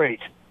him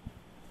great.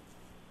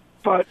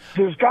 But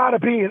there's got to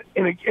be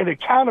an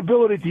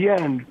accountability at the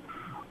end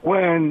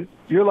when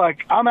you're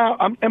like, I'm out.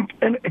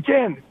 And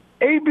again,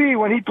 AB,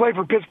 when he played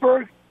for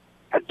Pittsburgh,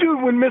 that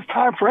dude wouldn't miss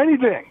time for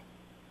anything.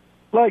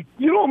 Like,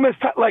 you don't miss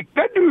time. Like,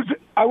 that dude's,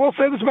 I will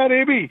say this about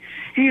AB,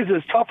 he is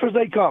as tough as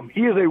they come.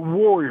 He is a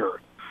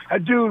warrior.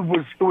 That dude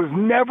was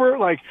never,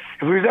 like,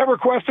 if he was ever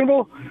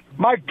questionable,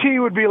 Mike T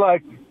would be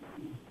like,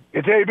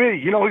 it's AB.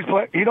 You know he's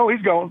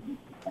going.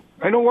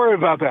 Ain't no worry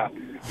about that.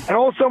 And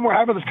all of a sudden we're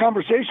having this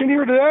conversation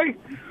here today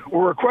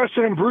where we're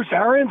questioning Bruce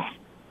Arians'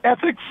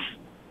 ethics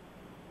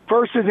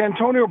versus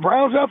Antonio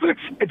Brown's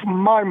ethics. It's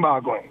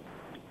mind-boggling.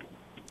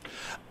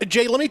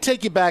 Jay, let me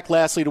take you back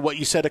lastly to what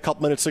you said a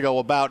couple minutes ago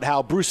about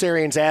how Bruce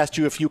Arians asked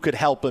you if you could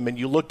help him, and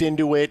you looked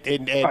into it,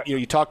 and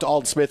you talked to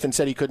Alden Smith and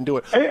said he couldn't do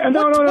it.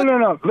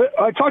 No.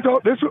 I talked to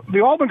this.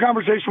 The Alden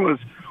conversation was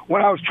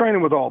when I was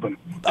training with Alden.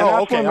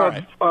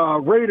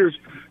 And Raiders.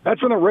 That's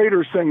when the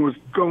Raiders thing was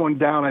going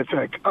down, I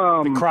think. The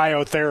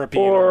cryotherapy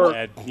and all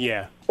that,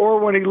 yeah. Or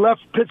when he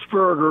left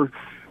Pittsburgh,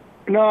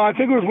 I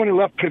think it was when he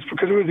left Pittsburgh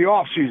because it was the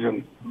off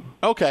season.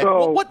 Okay.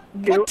 So what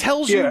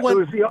tells you when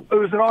it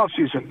was an off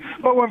season?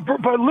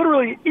 But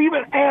literally,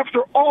 even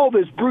after all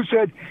this, Bruce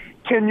said,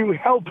 "Can you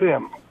help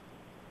him?"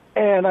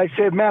 And I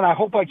said, man, I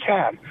hope I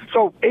can.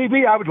 So,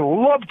 AB, I would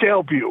love to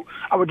help you.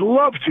 I would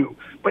love to.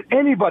 But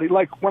anybody,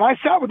 like when I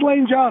sat with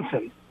Lane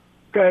Johnson,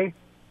 okay,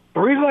 the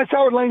reason I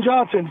sat with Lane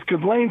Johnson is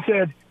because Lane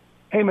said,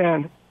 hey,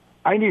 man,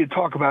 I need to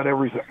talk about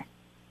everything.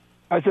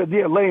 I said,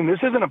 yeah, Lane, this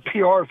isn't a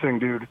PR thing,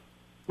 dude.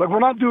 Like, we're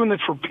not doing this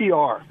for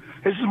PR.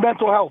 This is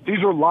mental health. These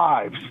are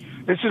lives.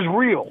 This is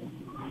real.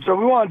 So if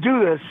we want to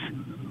do this,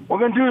 we're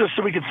going to do this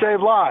so we can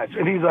save lives.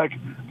 And he's like,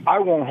 I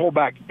won't hold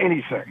back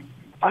anything.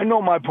 I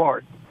know my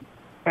part.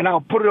 And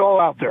I'll put it all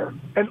out there.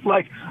 And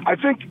like, I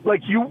think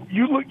like you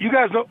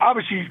guys know,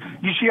 obviously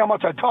you see how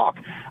much I talk.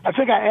 I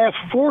think I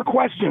asked 4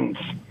 questions.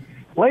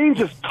 Lane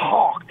just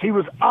talked. He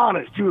was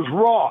honest. He was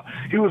raw.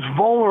 He was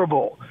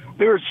vulnerable.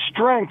 There's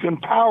strength and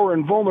power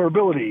and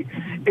vulnerability.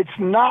 It's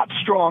not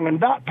strong and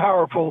not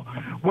powerful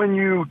when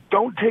you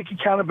don't take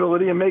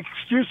accountability and make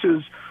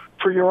excuses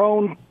for your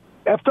own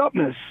effed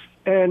upness.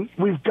 And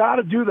we've got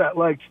to do that.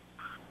 Like,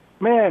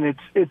 man,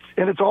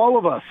 it's all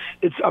of us.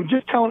 I'm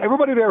just telling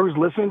everybody there who's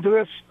listening to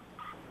this,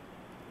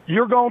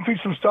 you're going through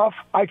some stuff.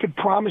 I could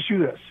promise you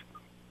this.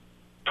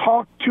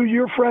 Talk to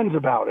your friends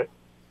about it.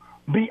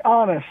 Be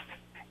honest,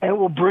 and it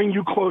will bring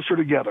you closer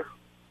together.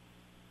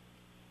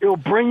 It will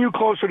bring you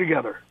closer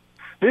together.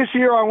 This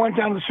year I went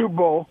down to the Super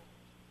Bowl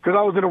because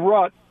I was in a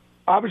rut.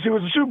 Obviously it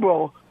was the Super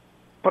Bowl,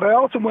 but I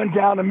also went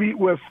down to meet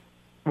with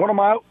one of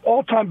my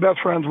all-time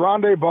best friends,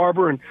 Rondé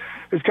Barber, and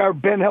this guy,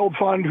 Ben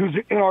Heldfund, who's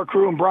in our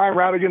crew, and Brian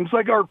Radigan. It's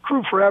like our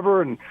crew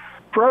forever and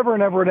ever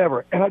and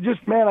ever. And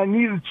I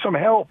needed some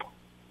help.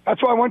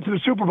 That's why I went to the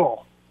Super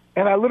Bowl.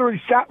 And I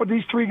literally sat with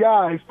these 3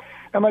 guys.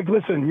 I'm like,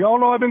 listen, y'all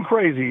know I've been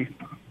crazy,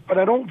 but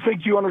I don't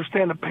think you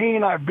understand the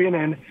pain I've been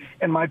in.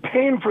 And my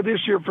pain for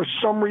this year, for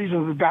some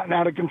reason, has gotten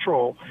out of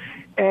control.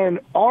 And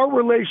our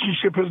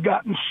relationship has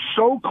gotten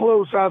so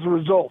close as a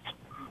result.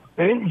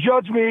 They didn't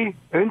judge me.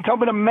 They didn't tell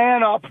me to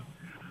man up.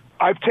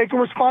 I've taken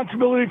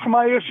responsibility for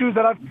my issues,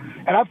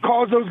 and I've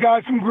caused those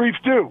guys some grief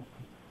too.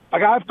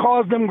 Like, I've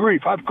caused them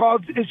grief. I've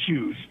caused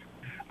issues.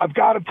 I've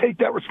got to take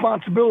that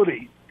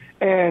responsibility.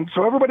 And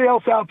so everybody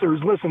else out there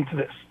who's listening to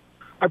this,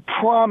 I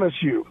promise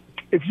you,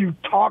 if you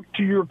talk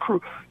to your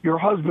crew, your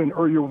husband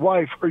or your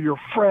wife or your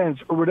friends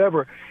or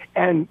whatever,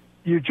 and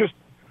you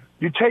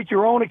take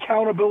your own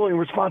accountability and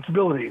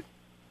responsibility,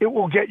 it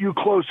will get you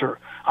closer.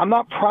 I'm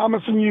not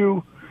promising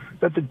you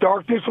that the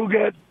darkness will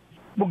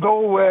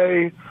go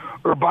away,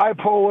 or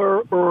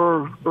bipolar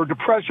or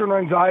depression or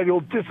anxiety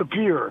will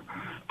disappear.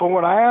 But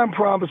what I am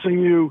promising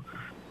you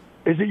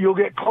is that you'll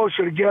get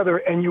closer together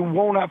and you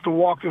won't have to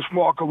walk this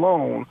walk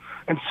alone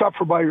and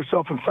suffer by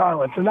yourself in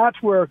silence. And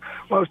that's where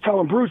I was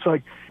telling Bruce,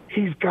 like,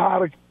 he's got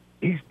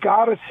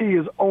to see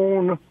his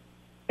own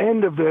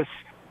end of this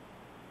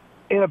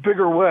in a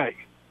bigger way.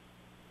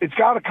 It's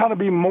got to kind of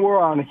be more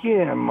on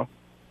him.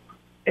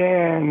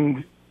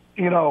 And,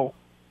 you know,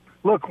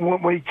 look,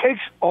 when he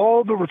takes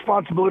all the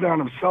responsibility on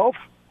himself,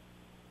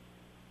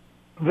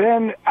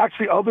 then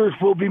actually others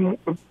will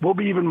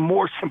be even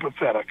more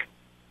sympathetic.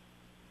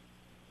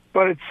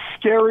 But it's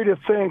scary to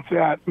think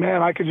that,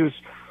 man, I could just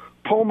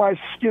pull my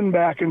skin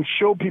back and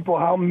show people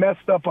how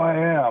messed up I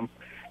am,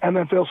 and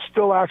that they'll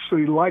still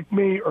actually like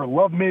me or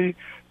love me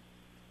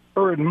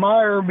or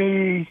admire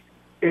me.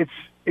 It's,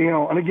 you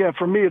know, and again,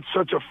 for me, it's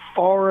such a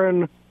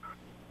foreign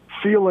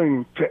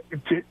feeling to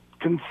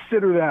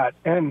consider that,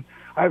 and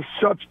I have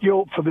such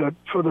guilt for the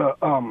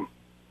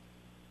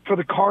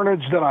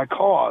carnage that I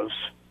cause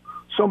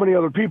so many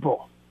other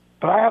people.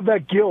 But I have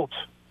that guilt.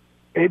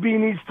 AB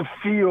needs to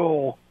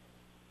feel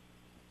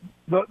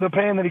the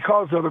pain that he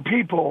caused other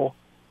people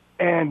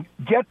and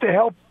get the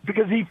help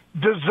because he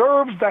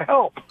deserves the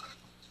help.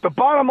 The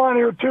bottom line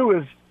here, too,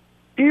 is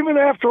even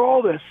after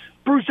all this,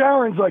 Bruce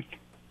Aaron's like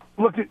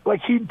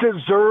he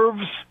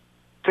deserves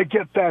to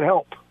get that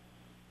help.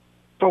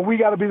 So we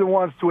got to be the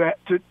ones to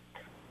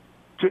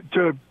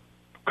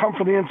come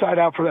from the inside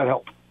out for that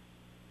help.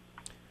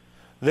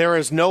 There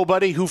is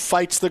nobody who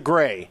fights the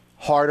gray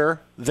harder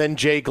than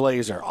Jay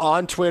Glazer.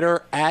 On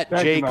Twitter, at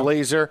Jay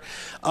Glazer.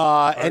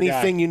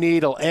 Anything you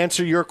need, I'll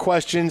answer your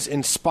questions,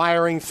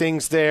 inspiring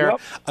things there.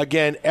 Yep.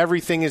 Again,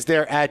 everything is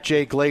there at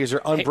Jay Glazer.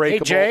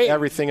 Unbreakable, hey, Jay,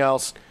 everything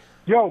else.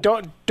 Yo,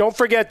 don't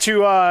forget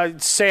to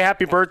say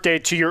happy birthday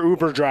to your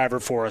Uber driver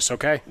for us,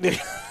 okay?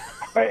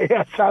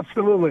 Yes,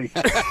 absolutely.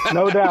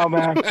 No doubt,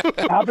 man.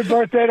 Happy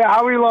birthday to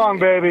Howie Long,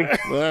 baby.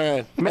 All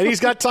right. And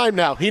he's got time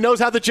now. He knows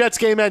how the Jets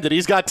game ended.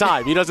 He's got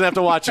time. He doesn't have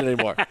to watch it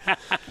anymore.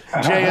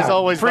 Jay, as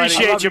always,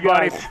 appreciate you,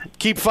 buddy.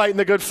 Keep fighting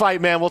the good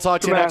fight, man. We'll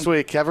talk to you next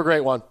week. Have a great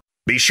one.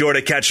 Be sure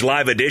to catch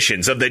live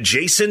editions of The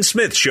Jason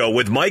Smith Show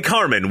with Mike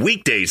Harmon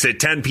weekdays at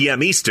 10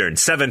 p.m. Eastern,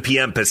 7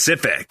 p.m.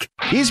 Pacific.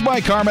 He's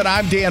Mike Harmon.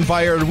 I'm Dan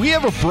Byard. We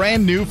have a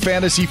brand new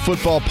fantasy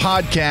football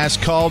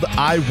podcast called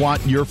I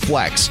Want Your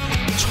Flex.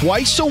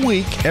 Twice a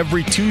week,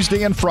 every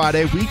Tuesday and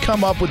Friday, we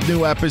come up with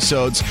new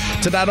episodes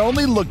to not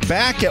only look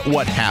back at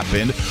what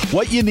happened,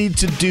 what you need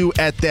to do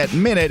at that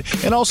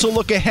minute, and also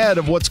look ahead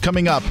of what's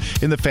coming up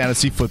in the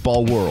fantasy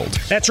football world.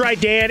 That's right,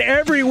 Dan.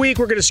 Every week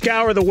we're going to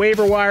scour the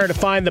waiver wire to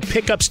find the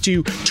pickups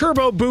to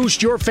turbo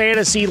boost your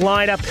fantasy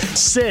lineup,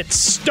 sits,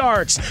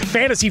 starts,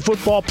 fantasy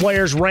football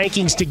players'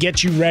 rankings to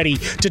get you ready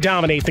to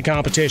dominate the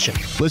competition.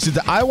 Listen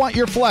to I Want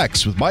Your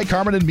Flex with Mike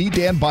Harmon and me,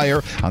 Dan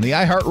Beyer, on the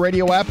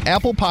iHeartRadio app,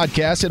 Apple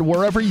Podcasts, and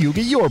wherever you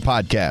get your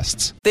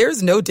podcasts.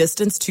 There's no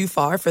distance too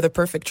far for the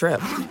perfect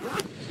trip.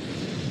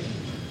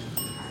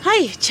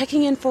 Hi,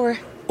 checking in for...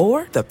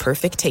 Or the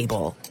perfect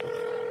table.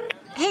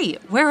 Hey,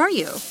 where are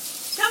you?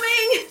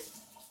 Coming!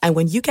 And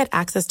when you get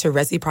access to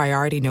Resi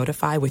Priority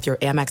Notify with your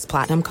Amex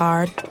Platinum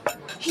card...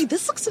 Hey,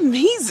 this looks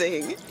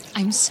amazing.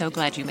 I'm so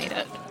glad you made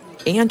it.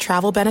 And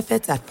travel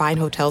benefits at fine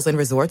hotels and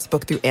resorts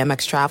booked through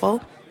Amex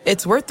Travel,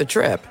 it's worth the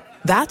trip.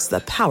 That's the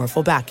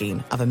powerful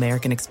backing of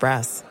American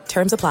Express.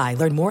 Terms apply.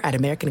 Learn more at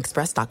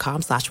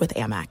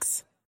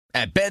americanexpress.com/withAmex.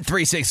 At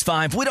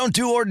Bet365, we don't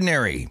do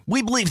ordinary.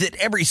 We believe that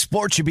every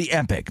sport should be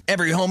epic.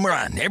 Every home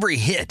run, every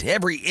hit,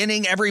 every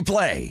inning, every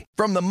play.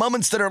 From the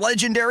moments that are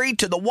legendary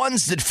to the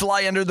ones that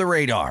fly under the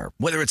radar.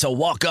 Whether it's a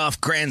walk-off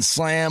grand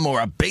slam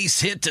or a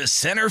base hit to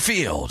center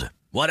field.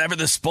 Whatever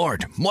the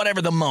sport,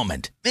 whatever the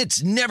moment,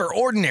 it's never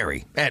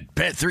ordinary at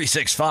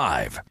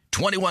Bet365.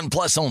 21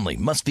 plus only.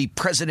 Must be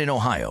present in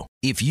Ohio.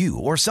 If you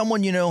or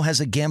someone you know has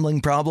a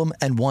gambling problem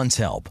and wants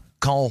help,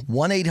 call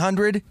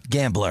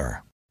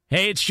 1-800-GAMBLER.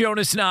 Hey, it's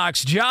Jonas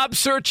Knox. Job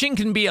searching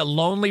can be a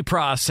lonely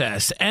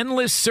process.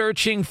 Endless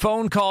searching,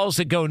 phone calls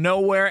that go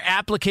nowhere,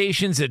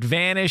 applications that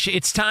vanish.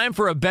 It's time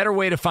for a better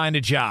way to find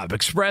a job.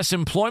 Express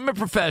Employment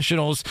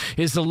Professionals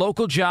is the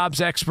local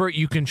jobs expert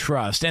you can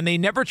trust, and they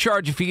never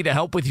charge a fee to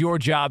help with your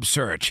job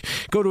search.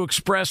 Go to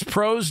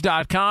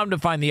expresspros.com to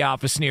find the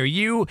office near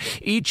you.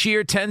 Each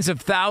year, tens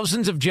of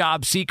thousands of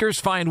job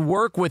seekers find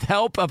work with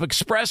help of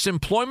Express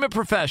Employment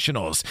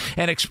Professionals,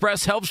 and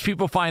Express helps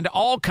people find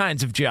all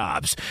kinds of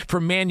jobs,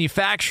 from manufacturing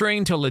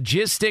to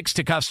logistics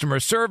to customer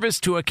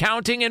service to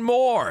accounting and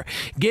more.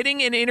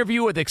 Getting an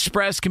interview with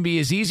Express can be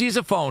as easy as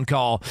a phone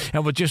call,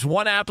 and with just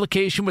one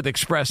application with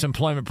Express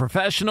Employment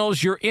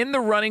Professionals, you're in the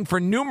running for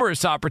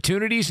numerous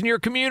opportunities in your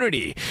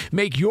community.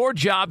 Make your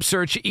job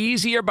search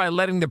easier by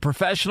letting the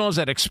professionals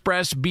at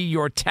Express be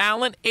your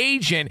talent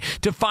agent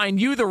to find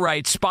you the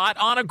right spot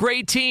on a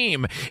great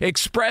team.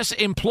 Express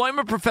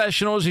Employment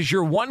Professionals is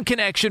your one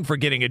connection for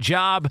getting a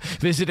job.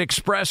 Visit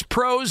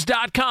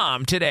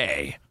expresspros.com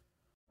today.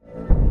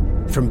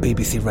 From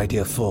BBC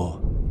Radio 4,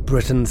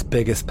 Britain's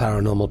biggest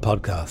paranormal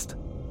podcast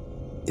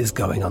is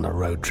going on a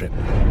road trip.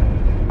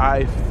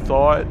 I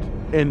thought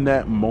in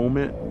that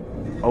moment,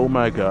 oh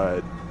my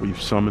God,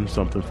 we've summoned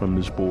something from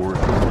this board.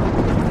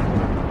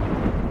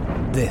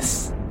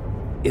 This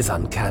is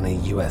Uncanny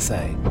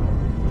USA.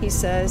 He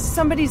says,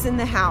 somebody's in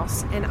the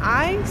house, and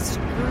I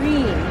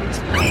screamed.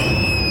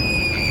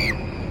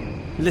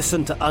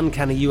 Listen to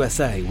Uncanny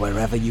USA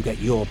wherever you get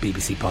your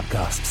BBC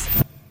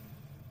podcasts,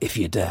 if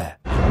you dare.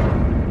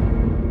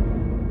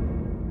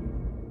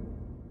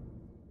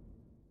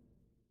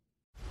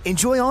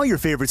 Enjoy all your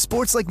favorite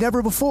sports like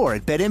never before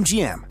at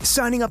BetMGM.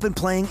 Signing up and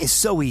playing is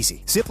so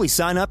easy. Simply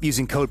sign up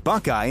using code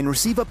Buckeye and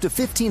receive up to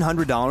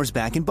 $1,500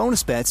 back in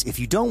bonus bets if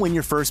you don't win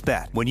your first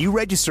bet. When you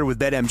register with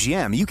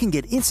BetMGM, you can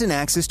get instant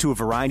access to a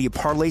variety of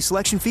parlay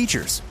selection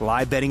features,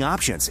 live betting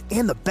options,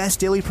 and the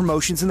best daily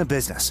promotions in the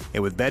business.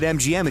 And with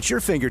BetMGM at your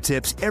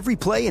fingertips, every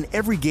play and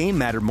every game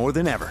matter more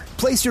than ever.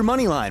 Place your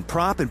moneyline,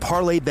 prop, and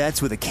parlay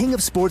bets with the king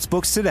of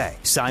sportsbooks today.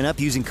 Sign up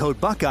using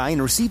code Buckeye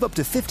and receive up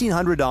to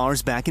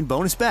 $1,500 back in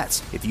bonus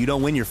bets if you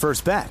don't win your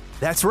first bet.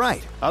 That's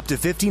right, up to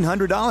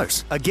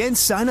 $1,500. Again,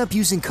 sign up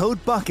using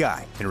code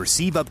Buckeye and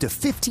receive up to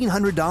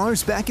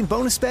 $1,500 back in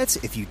bonus bets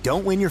if you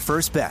don't win your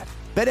first bet.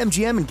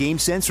 BetMGM and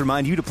GameSense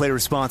remind you to play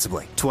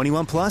responsibly.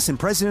 21 plus and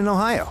present in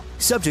Ohio.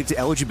 Subject to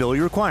eligibility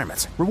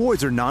requirements.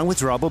 Rewards are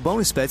non-withdrawable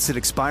bonus bets that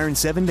expire in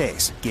 7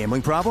 days.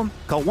 Gambling problem?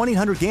 Call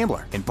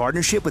 1-800-GAMBLER in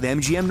partnership with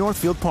MGM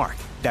Northfield Park.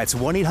 That's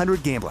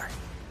 1-800-GAMBLER.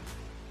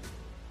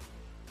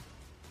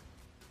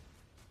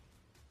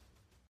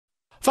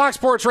 Fox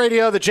Sports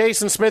Radio, the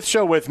Jason Smith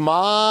Show with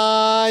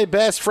my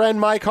best friend,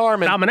 Mike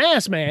Harmon. I'm an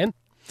ass man.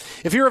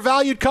 If you're a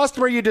valued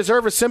customer, you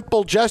deserve a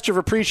simple gesture of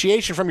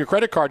appreciation from your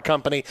credit card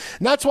company.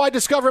 And that's why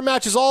Discover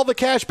matches all the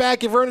cash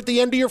back you've earned at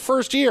the end of your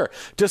first year.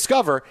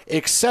 Discover,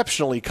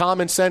 exceptionally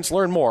common sense.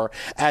 Learn more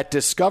at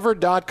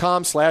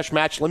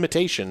discover.com/match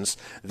limitations.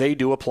 They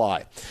do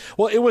apply.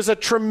 Well, it was a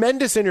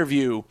tremendous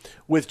interview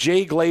with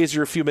Jay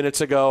Glazer a few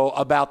minutes ago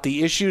about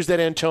the issues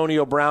that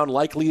Antonio Brown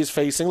likely is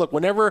facing. Look,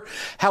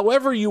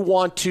 wherever you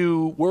want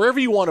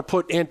to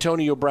put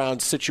Antonio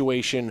Brown's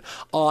situation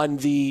on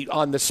the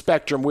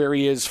spectrum where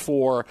he is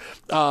for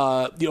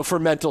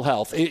mental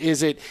health,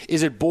 is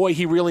it boy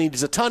he really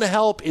needs a ton of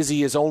help? Is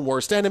he his own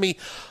worst enemy?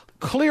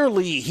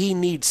 clearly he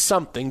needs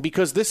something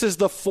because this is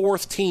the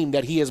fourth team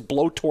that he has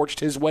blowtorched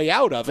his way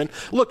out of. And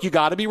look, you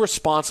got to be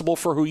responsible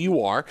for who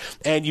you are,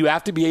 and you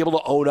have to be able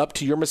to own up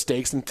to your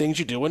mistakes and things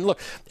you do. And look,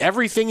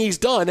 everything he's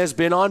done has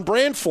been on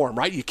brand for him,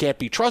 right? You can't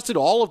be trusted,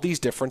 all of these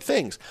different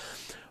things.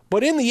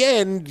 But in the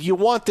end, you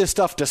want this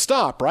stuff to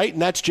stop, right? And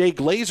that's Jay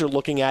Glazer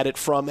looking at it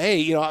from,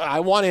 hey,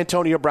 I want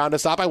Antonio Brown to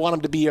stop. I want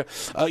him to be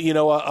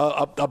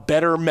a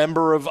better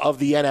member of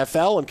the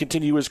NFL and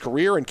continue his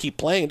career and keep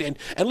playing and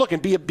look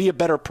and be a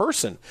better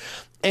person.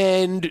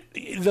 And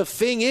the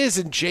thing is,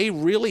 and Jay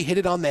really hit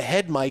it on the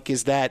head, Mike,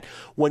 is that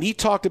when he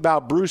talked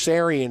about Bruce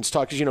Arians,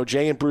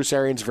 Jay and Bruce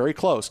Arians very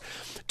close,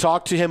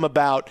 talked to him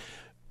about,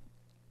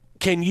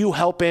 can you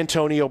help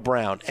Antonio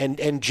Brown?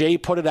 And Jay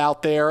put it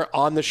out there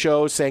on the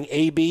show saying,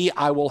 AB,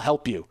 I will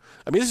help you.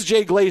 I mean, this is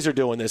Jay Glazer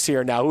doing this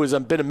here now, who has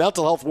been a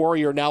mental health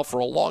warrior now for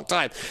a long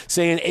time,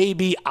 saying,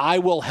 AB, I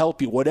will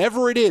help you.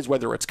 Whatever it is,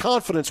 whether it's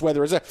confidence,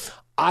 whether it's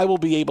I will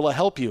be able to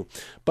help you.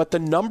 But the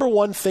number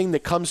one thing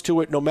that comes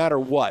to it, no matter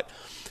what,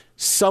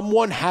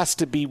 someone has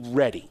to be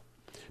ready.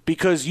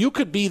 Because you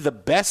could be the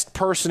best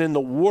person in the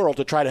world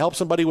to try to help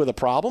somebody with a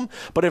problem,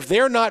 but if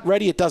they're not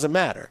ready, it doesn't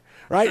matter.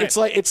 Right?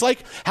 It's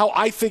like how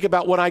I think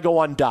about when I go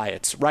on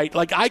diets, right?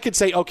 Like I could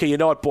say, okay, you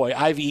know what, boy,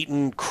 I've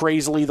eaten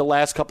crazily the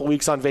last couple of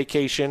weeks on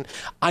vacation.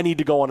 I need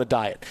to go on a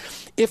diet.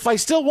 If I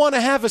still want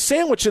to have a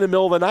sandwich in the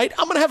middle of the night,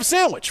 I'm going to have a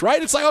sandwich,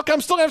 right? It's like, okay,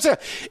 I'm still going to have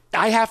a sandwich.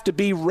 I have to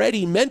be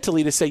ready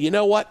mentally to say, you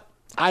know what?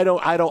 I don't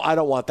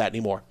want that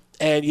anymore.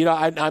 And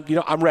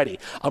I'm ready.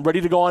 I'm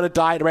ready to go on a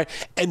diet, right?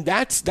 And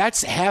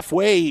that's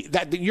halfway.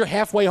 That you're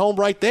halfway home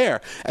right there.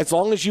 As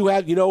long as you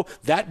have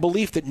that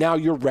belief that now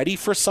you're ready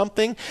for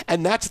something,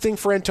 and that's the thing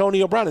for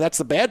Antonio Brown. And that's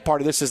the bad part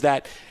of this is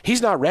that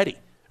he's not ready.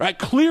 Right?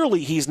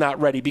 Clearly he's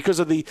not ready because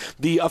of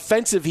the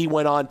offensive he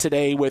went on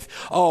today with,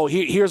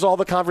 here's all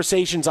the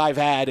conversations I've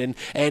had,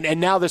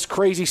 and now this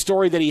crazy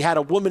story that he had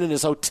a woman in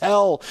his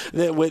hotel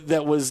that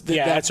was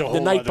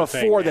the night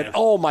before that,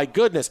 oh my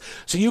goodness.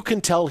 So you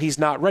can tell he's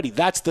not ready.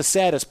 That's the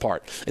saddest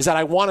part, is that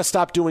I want to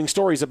stop doing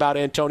stories about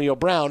Antonio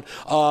Brown,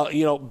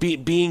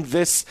 being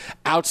this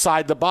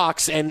outside the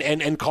box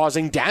and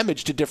causing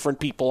damage to different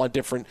people on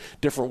different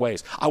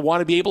ways. I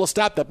want to be able to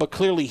stop that, but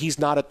clearly he's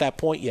not at that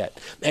point yet.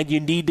 And you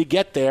need to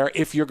get there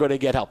if you're going to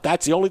get help.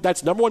 That's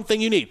number one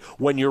thing you need.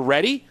 When you're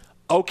ready,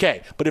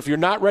 okay. But if you're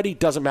not ready,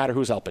 doesn't matter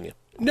who's helping you.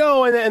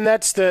 No, and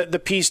that's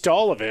the piece to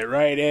all of it,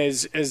 right?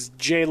 As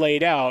Jay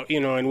laid out,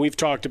 and we've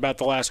talked about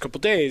the last couple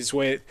of days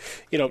with,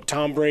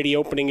 Tom Brady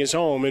opening his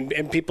home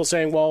and people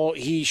saying, well,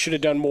 he should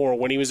have done more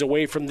when he was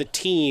away from the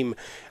team,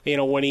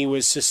 when he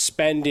was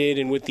suspended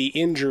and with the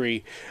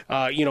injury,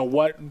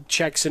 what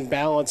checks and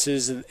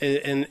balances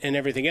and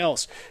everything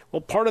else.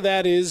 Well, part of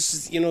that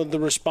is, the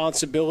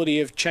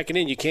responsibility of checking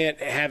in. You can't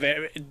have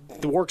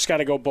it. The work's got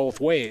to go both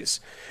ways.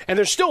 And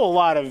there's still a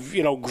lot of,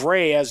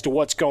 gray as to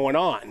what's going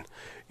on.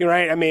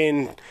 Right? I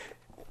mean,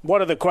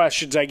 one of the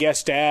questions I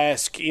guess to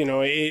ask,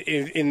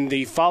 in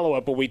the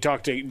follow-up when we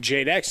talked to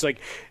Jay next,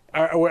 like,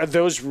 are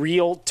those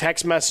real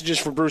text messages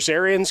from Bruce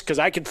Arians? Because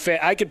I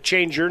could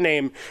change your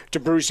name to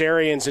Bruce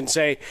Arians and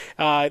say,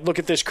 look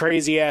at this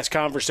crazy-ass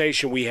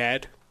conversation we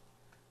had.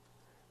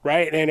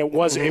 Right? And it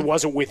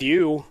wasn't with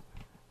you.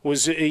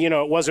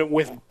 It wasn't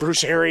with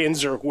Bruce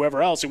Arians or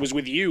whoever else. It was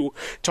with you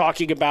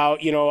talking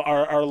about,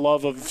 our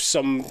love of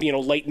some,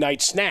 late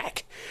night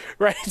snack,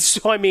 right?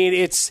 So, I mean,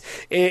 it's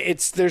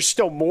there's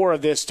still more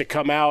of this to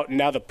come out, and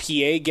now the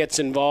PA gets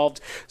involved.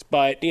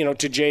 But,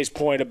 to Jay's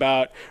point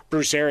about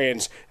Bruce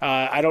Arians,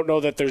 I don't know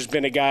that there's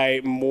been a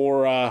guy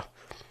more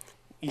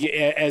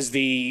as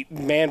the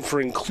man for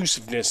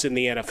inclusiveness in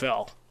the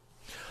NFL.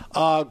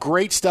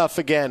 Great stuff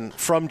again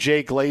from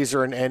Jay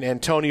Glazer and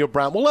Antonio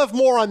Brown. We'll have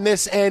more on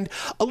this and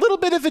a little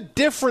bit of a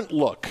different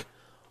look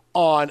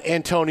on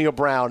Antonio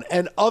Brown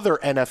and other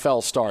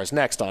NFL stars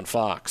next on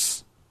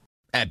Fox.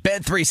 At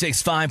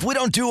Bet365, we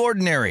don't do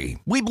ordinary.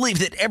 We believe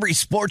that every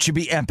sport should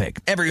be epic.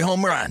 Every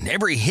home run,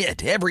 every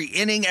hit, every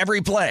inning, every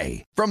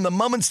play. From the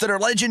moments that are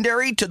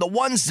legendary to the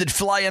ones that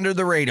fly under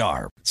the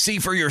radar. See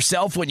for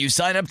yourself when you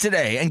sign up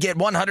today and get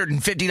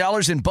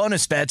 $150 in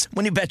bonus bets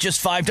when you bet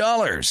just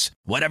 $5.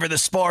 Whatever the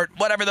sport,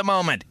 whatever the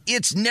moment,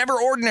 it's never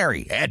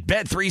ordinary at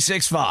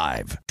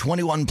Bet365.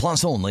 21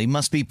 plus only.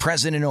 Must be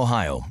present in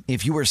Ohio.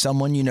 If you or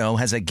someone you know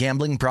has a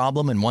gambling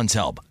problem and wants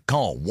help,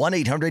 call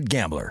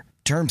 1-800-GAMBLER.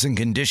 Terms and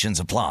conditions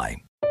apply.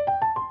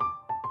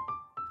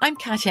 I'm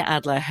Katya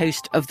Adler,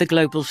 host of The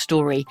Global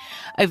Story.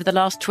 Over the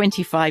last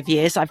 25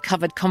 years, I've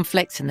covered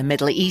conflicts in the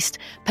Middle East,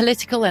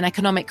 political and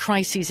economic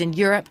crises in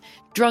Europe,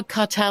 drug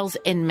cartels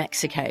in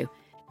Mexico.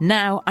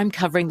 Now I'm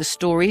covering the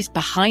stories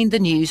behind the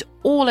news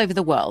all over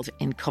the world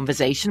in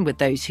conversation with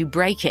those who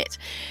break it.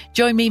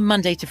 Join me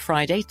Monday to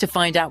Friday to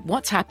find out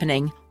what's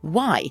happening,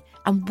 why,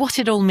 and what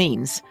it all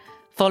means.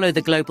 Follow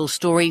The Global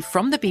Story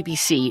from the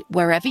BBC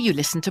wherever you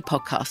listen to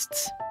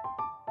podcasts.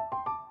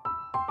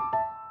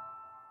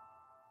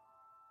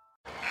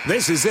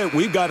 This is it.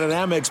 We've got an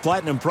Amex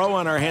Platinum Pro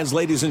on our hands,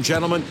 ladies and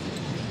gentlemen.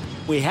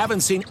 We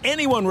haven't seen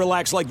anyone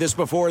relax like this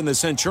before in the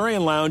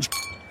Centurion Lounge.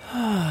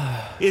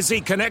 Is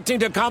he connecting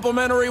to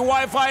complimentary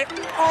Wi-Fi?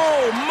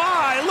 Oh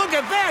my, look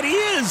at that, he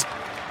is!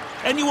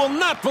 And you will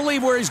not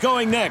believe where he's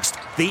going next.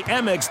 The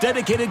Amex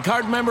dedicated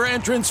card member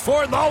entrance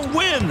for the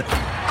win.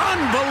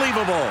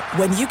 Unbelievable.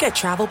 When you get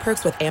travel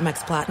perks with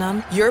Amex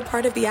Platinum, you're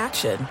part of the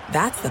action.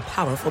 That's the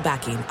powerful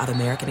backing of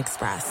American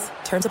Express.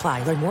 Terms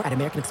apply. Learn more at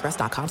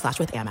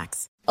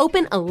americanexpress.com/withAmex.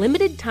 Open a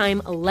limited-time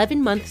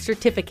 11-month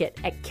certificate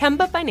at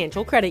Kemba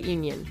Financial Credit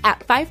Union. At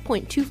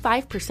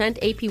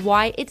 5.25%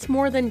 APY, it's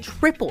more than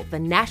triple the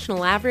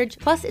national average,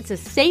 plus it's a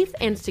safe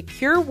and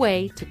secure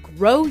way to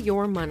grow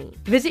your money.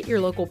 Visit your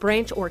local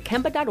branch or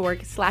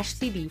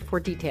kemba.org/CD for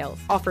details.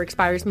 Offer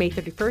expires May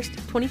 31st,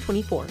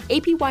 2024.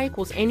 APY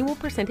equals annual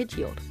percentage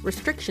yield.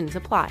 Restrictions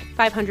apply.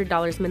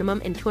 $500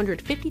 minimum and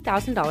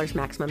 $250,000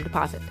 maximum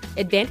deposit.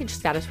 Advantage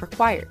status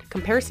required.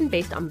 Comparison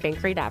based on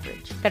bank rate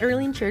average.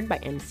 Federally insured by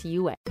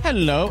NCUA.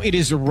 Hello, it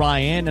is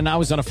Ryan, and I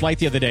was on a flight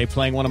the other day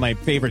playing one of my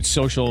favorite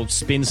social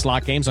spin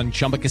slot games on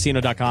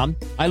ChumbaCasino.com.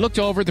 I looked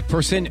over at the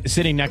person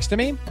sitting next to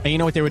me, and you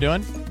know what they were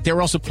doing? They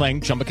were also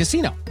playing Chumba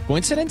Casino.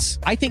 Coincidence?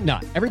 I think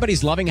not.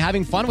 Everybody's loving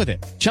having fun with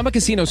it. Chumba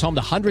Casino is home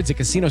to hundreds of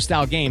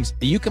casino-style games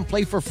that you can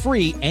play for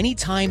free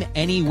anytime,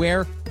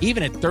 anywhere,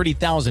 even at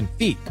 30,000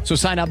 feet. So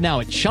sign up now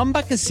at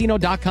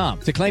ChumbaCasino.com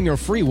to claim your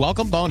free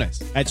welcome bonus.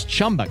 That's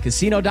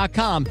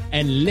ChumbaCasino.com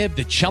and live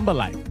the Chumba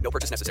life. No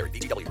purchase necessary.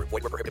 VGW. Void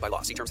where prohibited by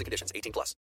law. See terms and conditions. 18+.